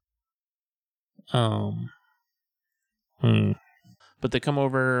 But they come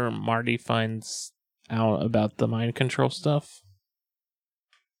over, Marty finds out about the mind control stuff.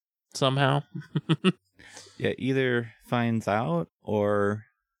 Somehow. Yeah, either finds out or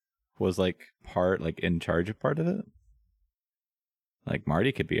was like in charge of part of it. Like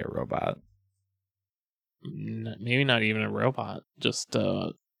Marty could be a robot. Maybe not even a robot, just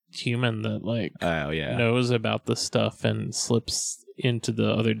a human that like knows about the stuff and slips into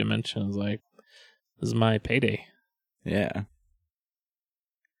the other dimensions. Like, this is my payday. Yeah.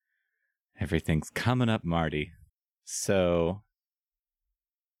 Everything's coming up, Marty. So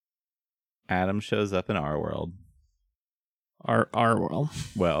Adam shows up in our world. Our world.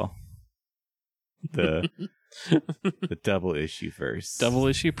 Well, the double issue verse. Double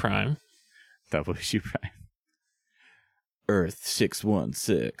issue Prime. Double issue Prime. Earth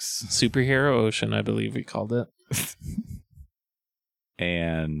 616. Superhero Ocean, I believe we called it.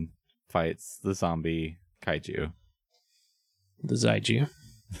 And fights the zombie kaiju. The Zaiju.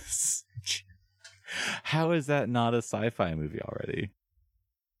 How is that not a sci-fi movie already?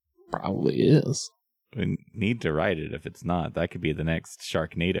 Probably is. We need to write it if it's not. That could be the next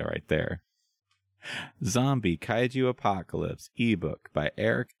Sharknado right there. Zombie Kaiju Apocalypse ebook by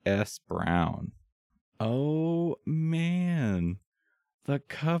Eric S. Brown. Oh, man. The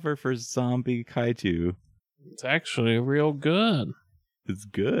cover for Zombie Kaiju It's actually real good. is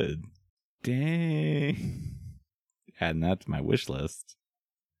good. Dang. Adding that to my wish list.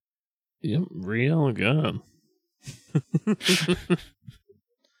 Yep, real good.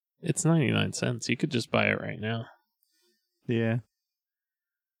 It's 99 cents. You could just buy it right now. Yeah.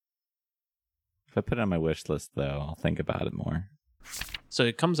 If I put it on my wish list, though, I'll think about it more. So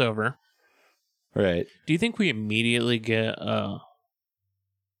it comes over. Right. Do you think we immediately get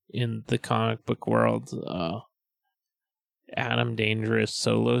in the comic book world Adam Dangerous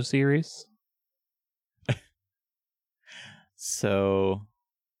solo series? So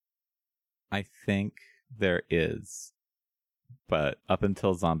I think there is. But up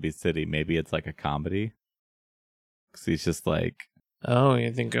until Zombie City, maybe it's like a comedy. Because he's just like... Oh,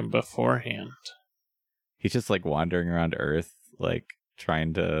 you're thinking beforehand. He's just like wandering around Earth, like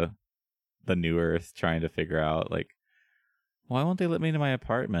trying to... The new Earth, trying to figure out, like... Why won't they let me into my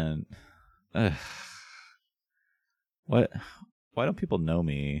apartment? Ugh. What? Why don't people know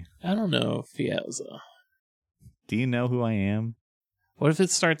me? I don't know if he has a... Do you know who I am? What if it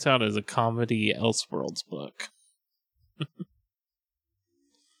starts out as a comedy Elseworlds book?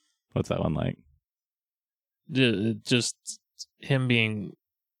 What's that one like? Just him being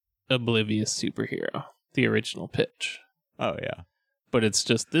oblivious superhero. The original pitch. Oh, yeah. But it's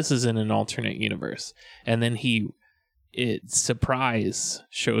just, this is in an alternate universe. And then surprise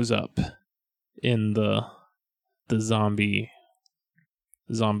shows up in the zombie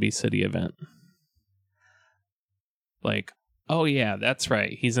city event. Like, oh yeah, that's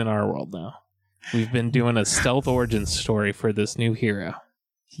right. He's in our world now. We've been doing a stealth origin story for this new hero.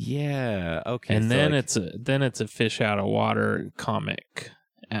 Yeah. Okay. And so then like, it's a fish out of water comic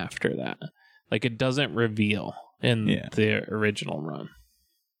after that. Like, it doesn't reveal in the original run.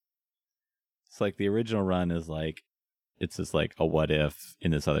 It's like the original run is like, it's just like a what if in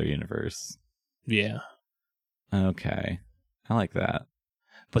this other universe. Yeah. Okay. I like that.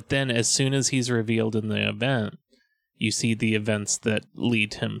 But then as soon as he's revealed in the event, you see the events that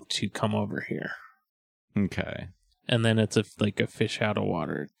lead him to come over here. Okay. And then it's a fish out of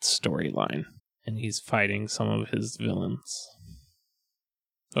water storyline. And he's fighting some of his villains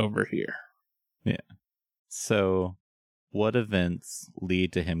over here. Yeah. So, what events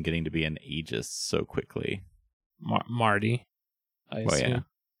lead to him getting to be an Aegis so quickly? Marty, I assume. Well, yeah.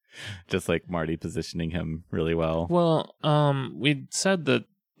 Just like Marty positioning him really well. Well, we said that,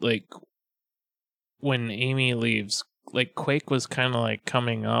 like, when Amy leaves, like, Quake was kind of, like,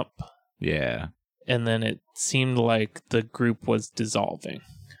 coming up. Yeah. And then it seemed like the group was dissolving.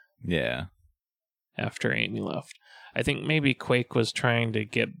 Yeah. After Amy left. I think maybe Quake was trying to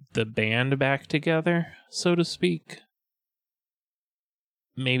get the band back together, so to speak.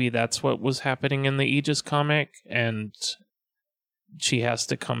 Maybe that's what was happening in the Aegis comic, and she has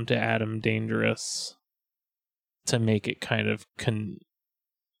to come to Adam Dangerous to make it kind of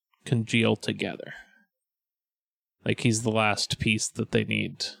congeal together. Like, he's the last piece that they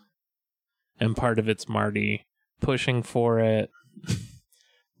need. And part of it's Marty pushing for it,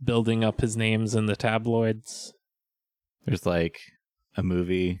 building up his names in the tabloids. There's like a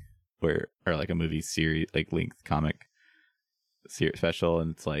movie or like a movie series, like length comic series special,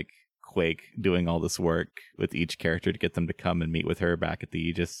 and it's like Quake doing all this work with each character to get them to come and meet with her back at the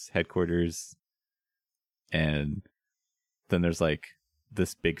Aegis headquarters. And then there's like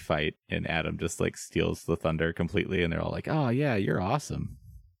this big fight, and Adam just like steals the thunder completely, and they're all like, "Oh yeah, you're awesome."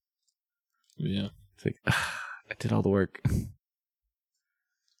 Yeah. It's like, I did all the work.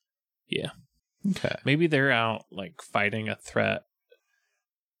 Yeah. Okay. Maybe they're out, like, fighting a threat.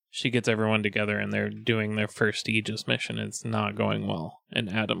 She gets everyone together and they're doing their first Aegis mission. It's not going well. And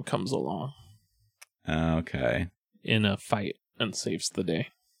Adam comes along. Okay. In a fight and saves the day.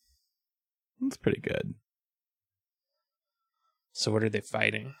 That's pretty good. So what are they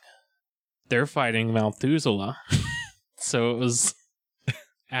fighting? They're fighting Malthusela. So it was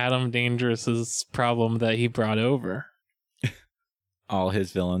Adam Dangerous's problem that he brought over. All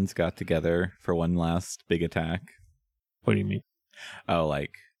his villains got together for one last big attack. What do you mean? Oh,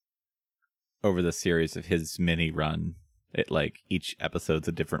 like over the series of his mini run, it like each episode's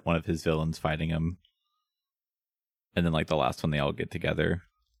a different one of his villains fighting him. And then like the last one they all get together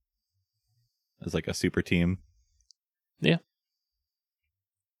as like a super team. Yeah.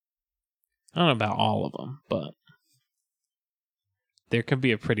 I don't know about all of them, but there could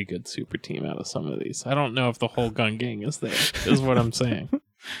be a pretty good super team out of some of these. I don't know if the whole gun gang is there, is what I'm saying.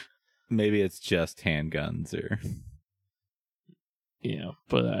 Maybe it's just handguns or... Yeah,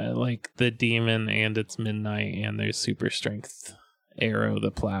 but I like the demon and its midnight and their super strength Arrow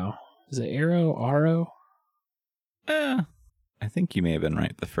the plow. Is it Arrow? Arrow? I think you may have been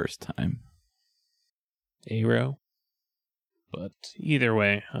right the first time. Arrow? But either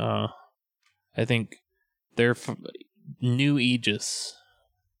way, I think their new Aegis,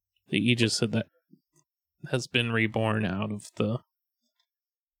 the Aegis that has been reborn out of the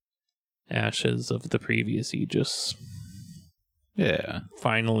ashes of the previous Aegis. Yeah.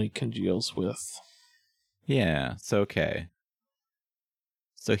 Finally congeals with. Yeah, it's okay.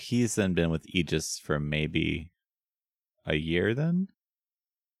 So he's then been with Aegis for maybe a year then?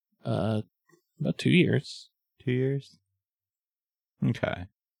 About 2 years. 2 years? Okay.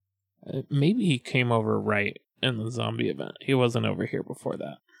 Maybe he came over right in the zombie event. He wasn't over here before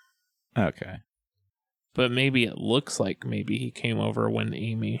that. Okay. But maybe it looks like maybe he came over when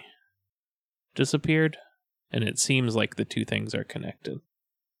Amy disappeared. And it seems like the two things are connected.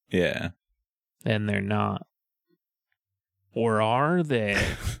 Yeah. And they're not. Or are they?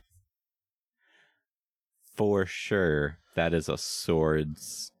 For sure, that is a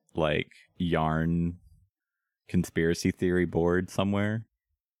Swords, like, yarn conspiracy theory board somewhere.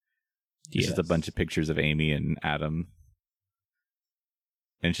 It's just a bunch of pictures of Amy and Adam.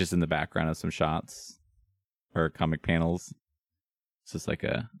 And it's just in the background of some shots. Or comic panels. It's just like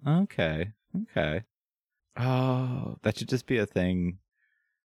okay. Oh, that should just be a thing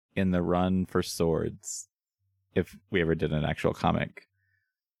in the run for Swords. If we ever did an actual comic.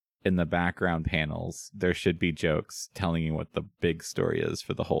 In the background panels, there should be jokes telling you what the big story is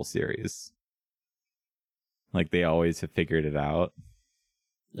for the whole series. Like, they always have figured it out.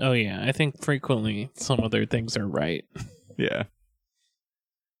 Oh, yeah. I think frequently some of their things are right. Yeah.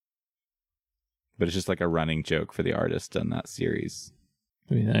 But it's just like a running joke for the artist in that series.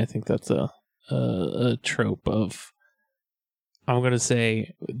 I mean, I think that's a trope of, I'm going to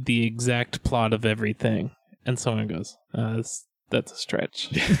say the exact plot of everything. And someone goes, that's a stretch.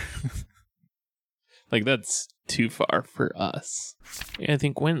 Like, that's too far for us. I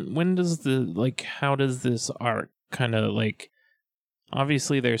think when does how does this arc kind of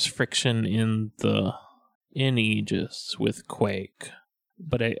obviously there's friction in Aegis with Quake.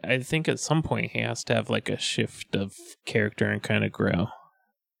 But I think at some point he has to have a shift of character and kind of grow.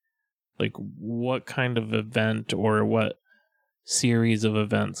 Like, what kind of event or what series of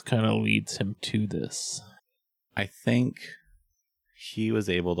events kind of leads him to this? I think he was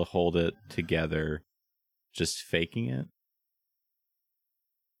able to hold it together just faking it.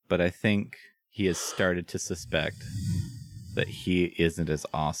 But I think he has started to suspect that he isn't as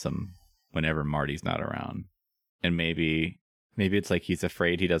awesome whenever Marty's not around. And maybe it's like he's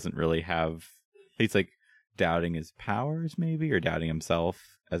afraid he doesn't really have... He's doubting his powers maybe, or doubting himself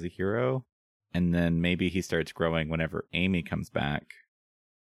as a hero. And then maybe he starts growing whenever Amy comes back.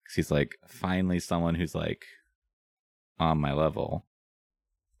 Because he's finally someone who's on my level.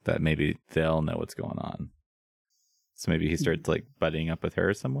 That maybe they'll know what's going on. So maybe he starts buddying up with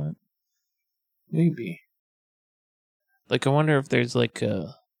her somewhat. Maybe. I wonder if there's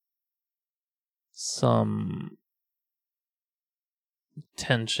some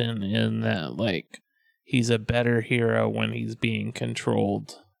tension in that he's a better hero when he's being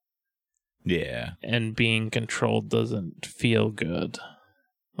controlled. Yeah. And being controlled doesn't feel good.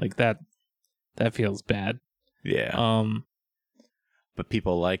 That feels bad. Yeah. But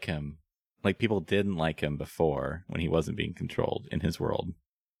people like him. People didn't like him before when he wasn't being controlled in his world.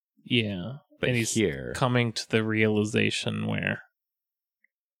 Yeah. But and he's here, coming to the realization where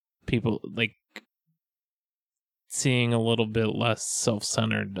people seeing a little bit less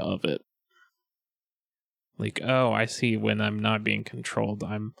self-centered of it. Oh, I see when I'm not being controlled,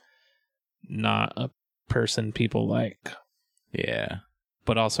 I'm not a person people like. Yeah.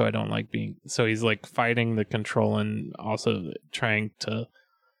 But also I don't like being... So he's fighting the control and also trying to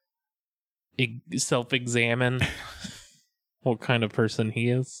self-examine what kind of person he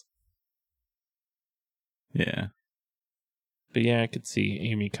is. Yeah. But yeah, I could see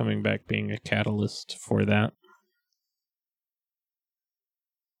Amy coming back being a catalyst for that.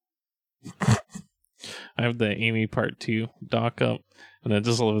 I have the Amy Part 2 doc up, and I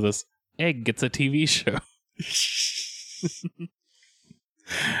just love this. Egg gets a TV show.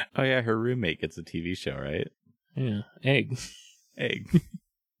 Oh yeah, her roommate gets a TV show, right? Yeah, Egg. Egg.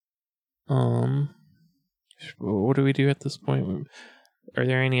 What do we do at this point? Are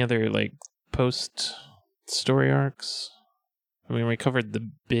there any other like post story arcs? I mean, we covered the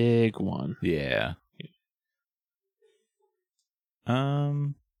big one. Yeah.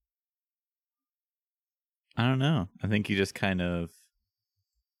 I don't know. I think he just kind of,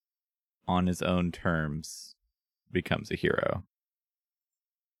 on his own terms, becomes a hero.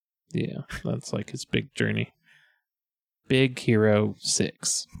 Yeah, that's like his big journey. Big Hero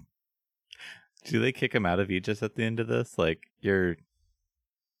 6. Do they kick him out of Aegis at the end of this? Like, you're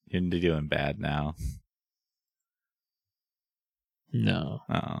doing bad now. No.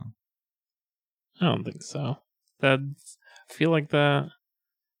 Oh. I don't think so. I feel like that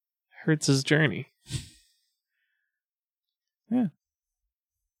hurts his journey. Yeah.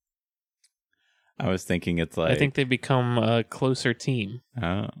 I was thinking it's like... I think they become a closer team.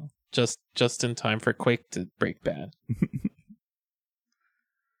 Oh. Just in time for Quake to break bad.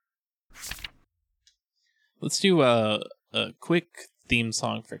 Let's do a quick theme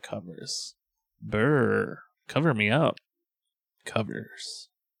song for covers. Brr. Cover me up. Covers.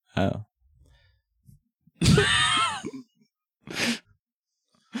 Oh.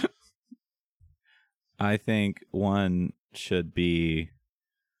 I think one should be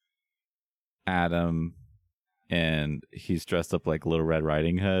Adam, and he's dressed up like Little Red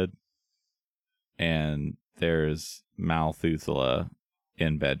Riding Hood, and there's Malthuselah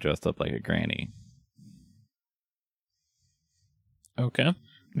in bed dressed up like a granny. Okay.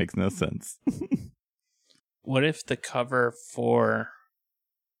 Makes no sense. What if the cover for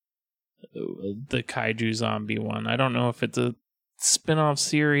the Kaiju Zombie one, I don't know if it's a spin-off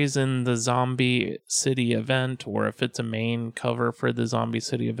series in the Zombie City event or if it's a main cover for the Zombie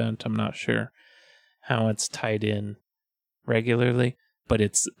City event. I'm not sure how it's tied in regularly, but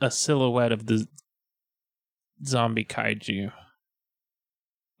it's a silhouette of the zombie kaiju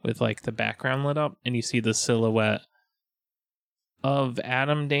with like the background lit up, and you see the silhouette of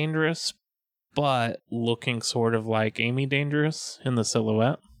Adam Dangerous, but looking sort of like Amy Dangerous in the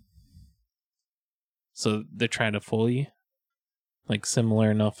silhouette. So they're trying to fool you. Like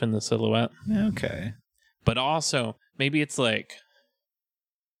similar enough in the silhouette. Okay. But also, maybe it's like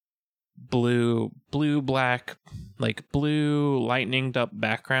blue, black, like blue lightninged up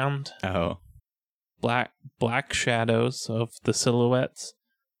background. Oh. Black shadows of the silhouettes.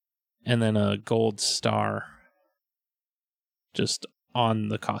 And then a gold star just on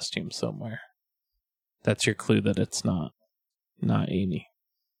the costume somewhere. That's your clue that it's not Amy.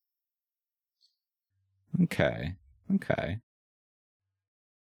 Okay.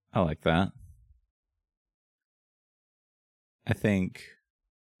 I like that. I think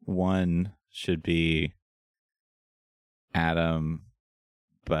one should be Adam,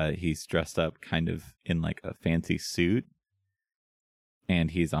 but he's dressed up kind of in like a fancy suit,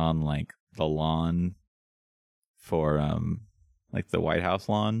 and he's on like the lawn for like the White House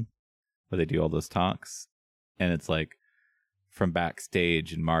lawn where they do all those talks, and it's like from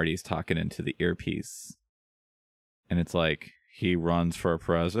backstage, and Marty's talking into the earpiece, and it's like, he runs for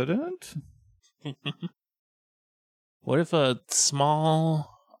president? What if a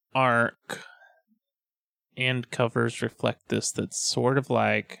small arc and covers reflect this that's sort of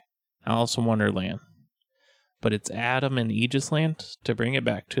like Alice in Wonderland, but it's Adam in Aegis Land, to bring it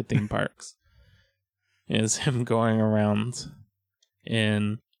back to theme parks, is him going around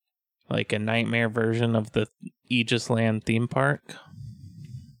in like a nightmare version of the Aegis Land theme park.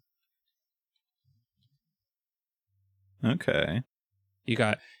 Okay. You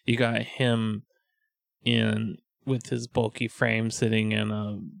got him in with his bulky frame sitting in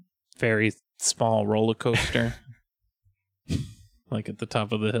a very small roller coaster. Like at the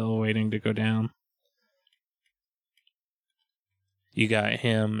top of the hill waiting to go down. You got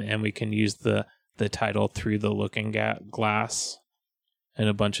him, and we can use the title Through the Looking Glass, and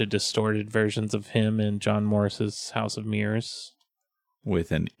a bunch of distorted versions of him in John Morris's House of Mirrors.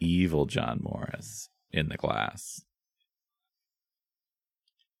 With an evil John Morris in the glass.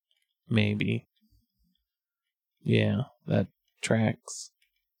 Maybe. Yeah, that tracks.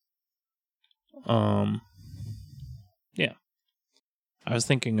 Yeah. I was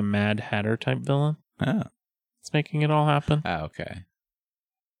thinking a Mad Hatter type villain. Oh. It's making it all happen Oh, okay.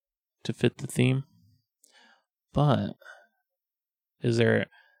 to fit the theme. But there's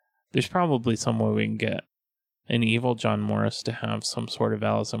probably some way we can get an evil John Morris to have some sort of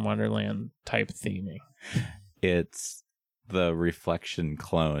Alice in Wonderland type theming. It's the reflection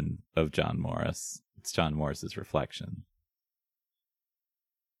clone of John Morris. It's John Morris's reflection.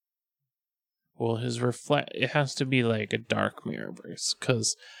 Well, it has to be like a dark Mirrorverse,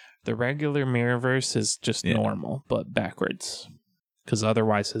 because the regular Mirrorverse is just normal, but backwards. Because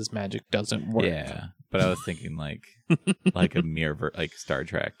otherwise his magic doesn't work. Yeah, but I was thinking like a Mirrorverse, like Star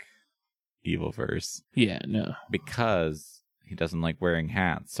Trek Evilverse. Yeah, no. Because he doesn't like wearing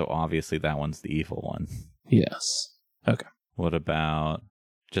hats, so obviously that one's the evil one. Yes. Okay. What about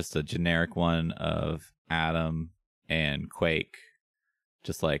just a generic one of Adam and Quake,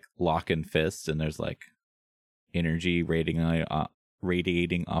 just like locking fists, and there's like energy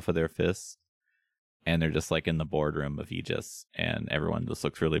radiating off of their fists, and they're just like in the boardroom of Aegis, and everyone just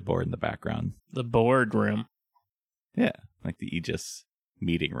looks really bored in the background. The boardroom. Yeah, like the Aegis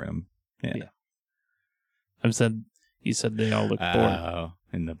meeting room. Yeah. You said they all look bored. Oh,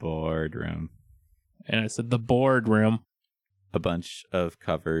 in the boardroom. And I said the boardroom. A bunch of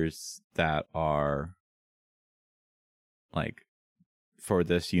covers that are like for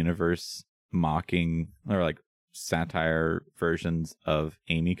this universe mocking or like satire versions of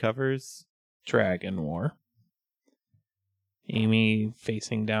Amy covers. Dragon War. Amy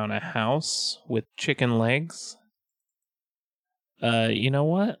facing down a house with chicken legs. You know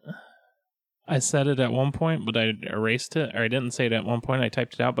what? I said it at one point, but I erased it. Or I didn't say it at one point. I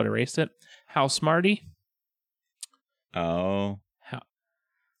typed it out, but erased it. House Marty. Oh.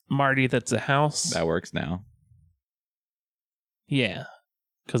 Marty that's a house. That works now. Yeah.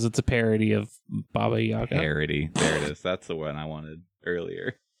 Because it's a parody of Baba Yaga. Parody. There it is. That's the one I wanted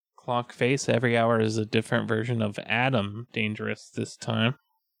earlier. Clock Face. Every hour is a different version of Adam Dangerous this time.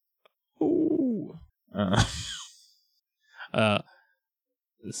 Ooh.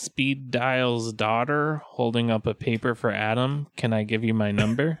 Speed Dial's daughter holding up a paper for Adam. Can I give you my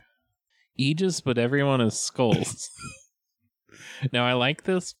number? Aegis, but everyone is skulls. Now, I like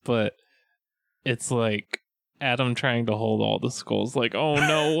this, but it's like Adam trying to hold all the skulls. Like, oh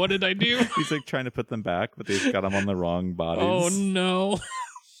no, what did I do? He's like trying to put them back, but they've got them on the wrong bodies. Oh no.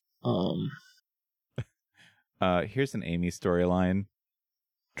 Here's an Amy storyline.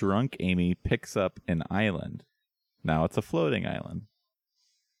 Drunk Amy picks up an island. Now it's a floating island.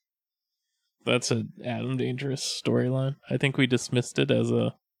 That's an Adam Dangerous storyline. I think we dismissed it as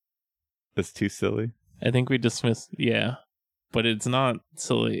a... It's too silly? I think we dismissed... Yeah. But it's not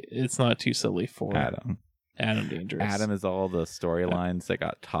silly. It's not too silly for... Adam Dangerous. Adam is all the storylines that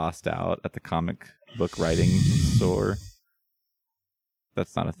got tossed out at the comic book writing store.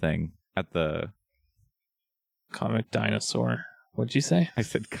 That's not a thing. At the... Comic Dinosaur. What'd you say? I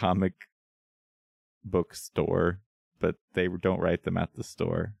said comic book store, but they don't write them at the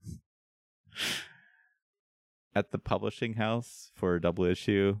store. At the publishing house for a double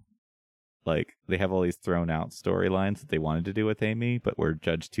issue, like they have all these thrown out storylines that they wanted to do with Amy, but were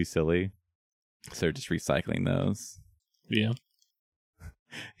judged too silly, so they're just recycling those. Yeah.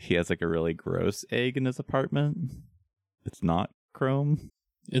 He has like a really gross egg in his apartment. It's not chrome.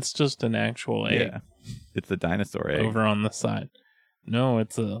 It's just an actual egg. Yeah, it's a dinosaur egg over on the side. No,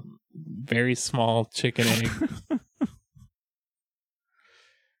 it's a very small chicken egg.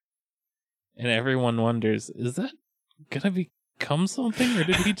 And everyone wonders, is that gonna become something, or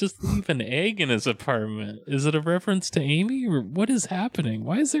did he just leave an egg in his apartment? Is it a reference to Amy, or what is happening?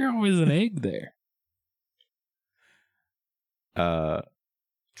 Why is there always an egg there?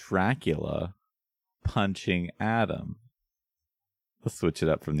 Dracula punching Adam. Let's switch it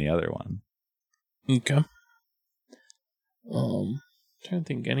up from the other one. Okay. Trying to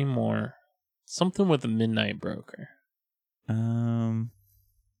think any more. Something with a Midnight Broker.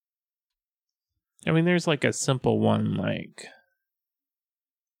 I mean, there's like a simple one, like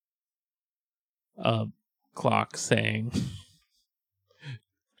a clock saying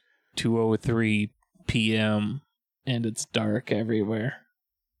 2:03 p.m. and it's dark everywhere.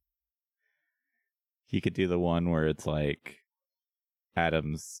 He could do the one where it's like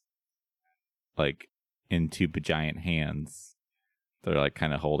Adam's like in two giant hands. They're like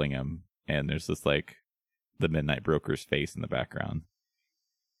kind of holding him, and there's this like the Midnight Broker's face in the background.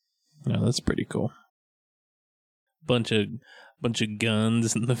 Oh, that's pretty cool. Bunch of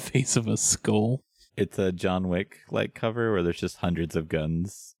guns in the face of a skull. It's a John Wick like cover where there's just hundreds of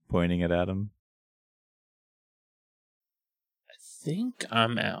guns pointing at Adam. I think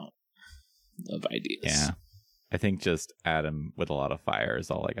I'm out of ideas. Yeah. I think just Adam with a lot of fire is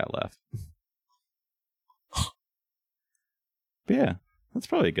all I got left. But yeah, that's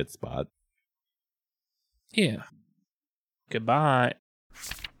probably a good spot. Yeah. Goodbye.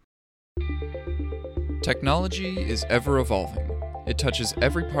 Technology is ever evolving. It touches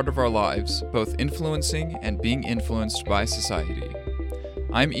every part of our lives, both influencing and being influenced by society.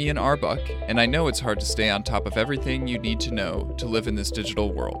 I'm Ian Arbuck, and I know it's hard to stay on top of everything you need to know to live in this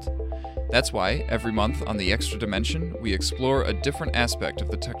digital world. That's why, every month on The Extra Dimension, we explore a different aspect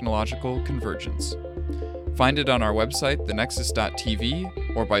of the technological convergence. Find it on our website,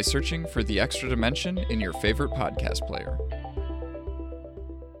 thenexus.tv, or by searching for The Extra Dimension in your favorite podcast player.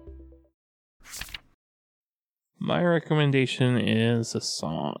 My recommendation is a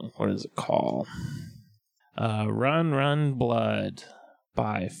song. What is it called? Run, Run, Blood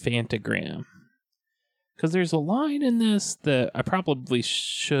by Fantagram. Because there's a line in this that I probably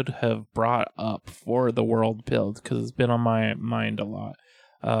should have brought up for the world build, because it's been on my mind a lot.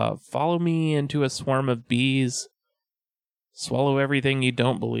 Follow me into a swarm of bees. Swallow everything you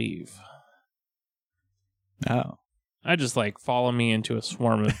don't believe. Oh. I just like follow me into a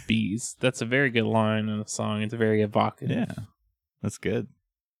swarm of bees. That's a very good line in a song. It's very evocative. Yeah. That's good.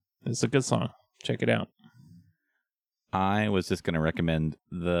 It's a good song. Check it out. I was just going to recommend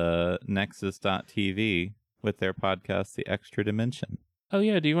the Nexus.tv with their podcast, The Extra Dimension. Oh,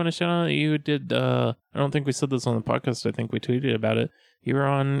 yeah. Do you want to shout out that you did, I don't think we said this on the podcast. I think we tweeted about it. You were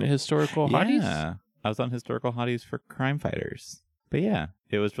on Historical Hotties? Yeah. I was on Historical Hotties for Crime Fighters. But yeah,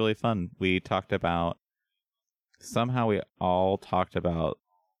 it was really fun. We talked about, somehow we all talked about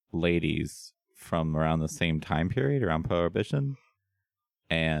ladies from around the same time period, around Prohibition.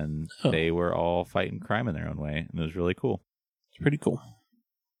 And they were all fighting crime in their own way. And it was really cool. It's pretty cool.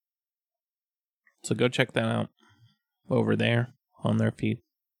 So go check that out over there on their feed.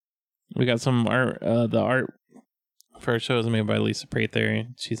 We got some art. The art for our show is made by Lisa Prather.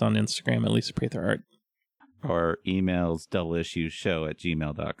 She's on Instagram at Lisa Prather Art. Our email's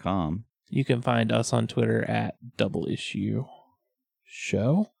doubleissueshow@gmail.com. You can find us on Twitter at doubleissueshow.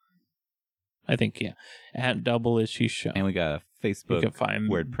 I think, yeah. At doubleissueshow. And we got a Facebook,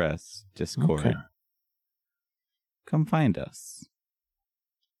 WordPress, Discord. Okay. Come find us.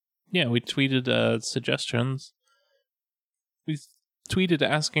 Yeah, we tweeted suggestions. We tweeted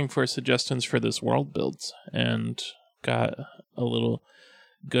asking for suggestions for this world builds and got a little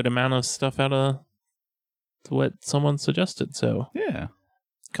good amount of stuff out of what someone suggested. So yeah,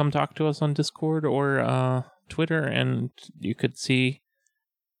 come talk to us on Discord or Twitter, and you could see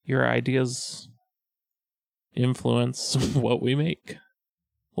your ideas influence what we make.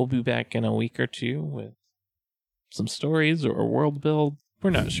 We'll be back in a week or two with some stories or a world build. We're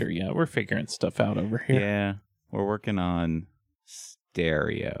not sure yet. We're figuring stuff out over here. Yeah, we're working on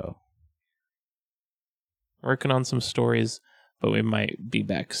stereo. Working on some stories, but we might be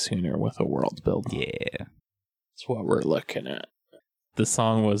back sooner with a world build. Yeah. That's what we're looking at. The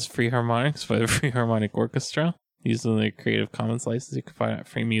song was Free Harmonics by the Free Harmonic Orchestra, using the Creative Commons license. You can find it at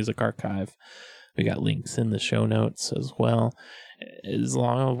Free Music Archive. We got links in the show notes as well. As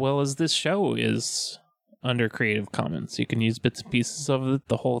well as this show is under Creative Commons. You can use bits and pieces of it,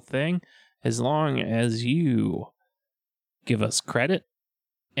 the whole thing, as long as you give us credit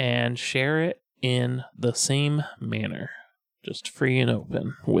and share it in the same manner. Just free and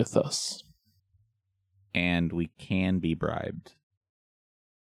open with us. And we can be bribed.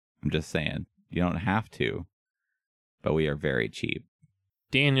 I'm just saying. You don't have to, but we are very cheap.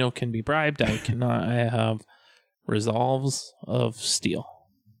 Daniel can be bribed. I cannot. I have Resolves of Steel.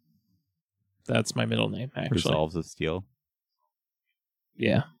 That's my middle name, actually. Resolves of Steel?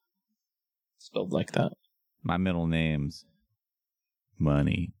 Yeah. Spelled like that. My middle name's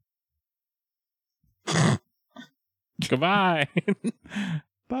Money. Goodbye.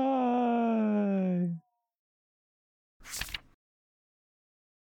 Bye.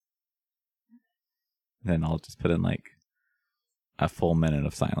 Then I'll just put in like a full minute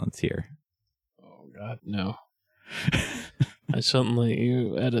of silence here. Oh, God, no. I shouldn't let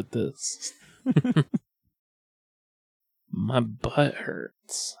you edit this. My butt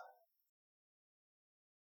hurts.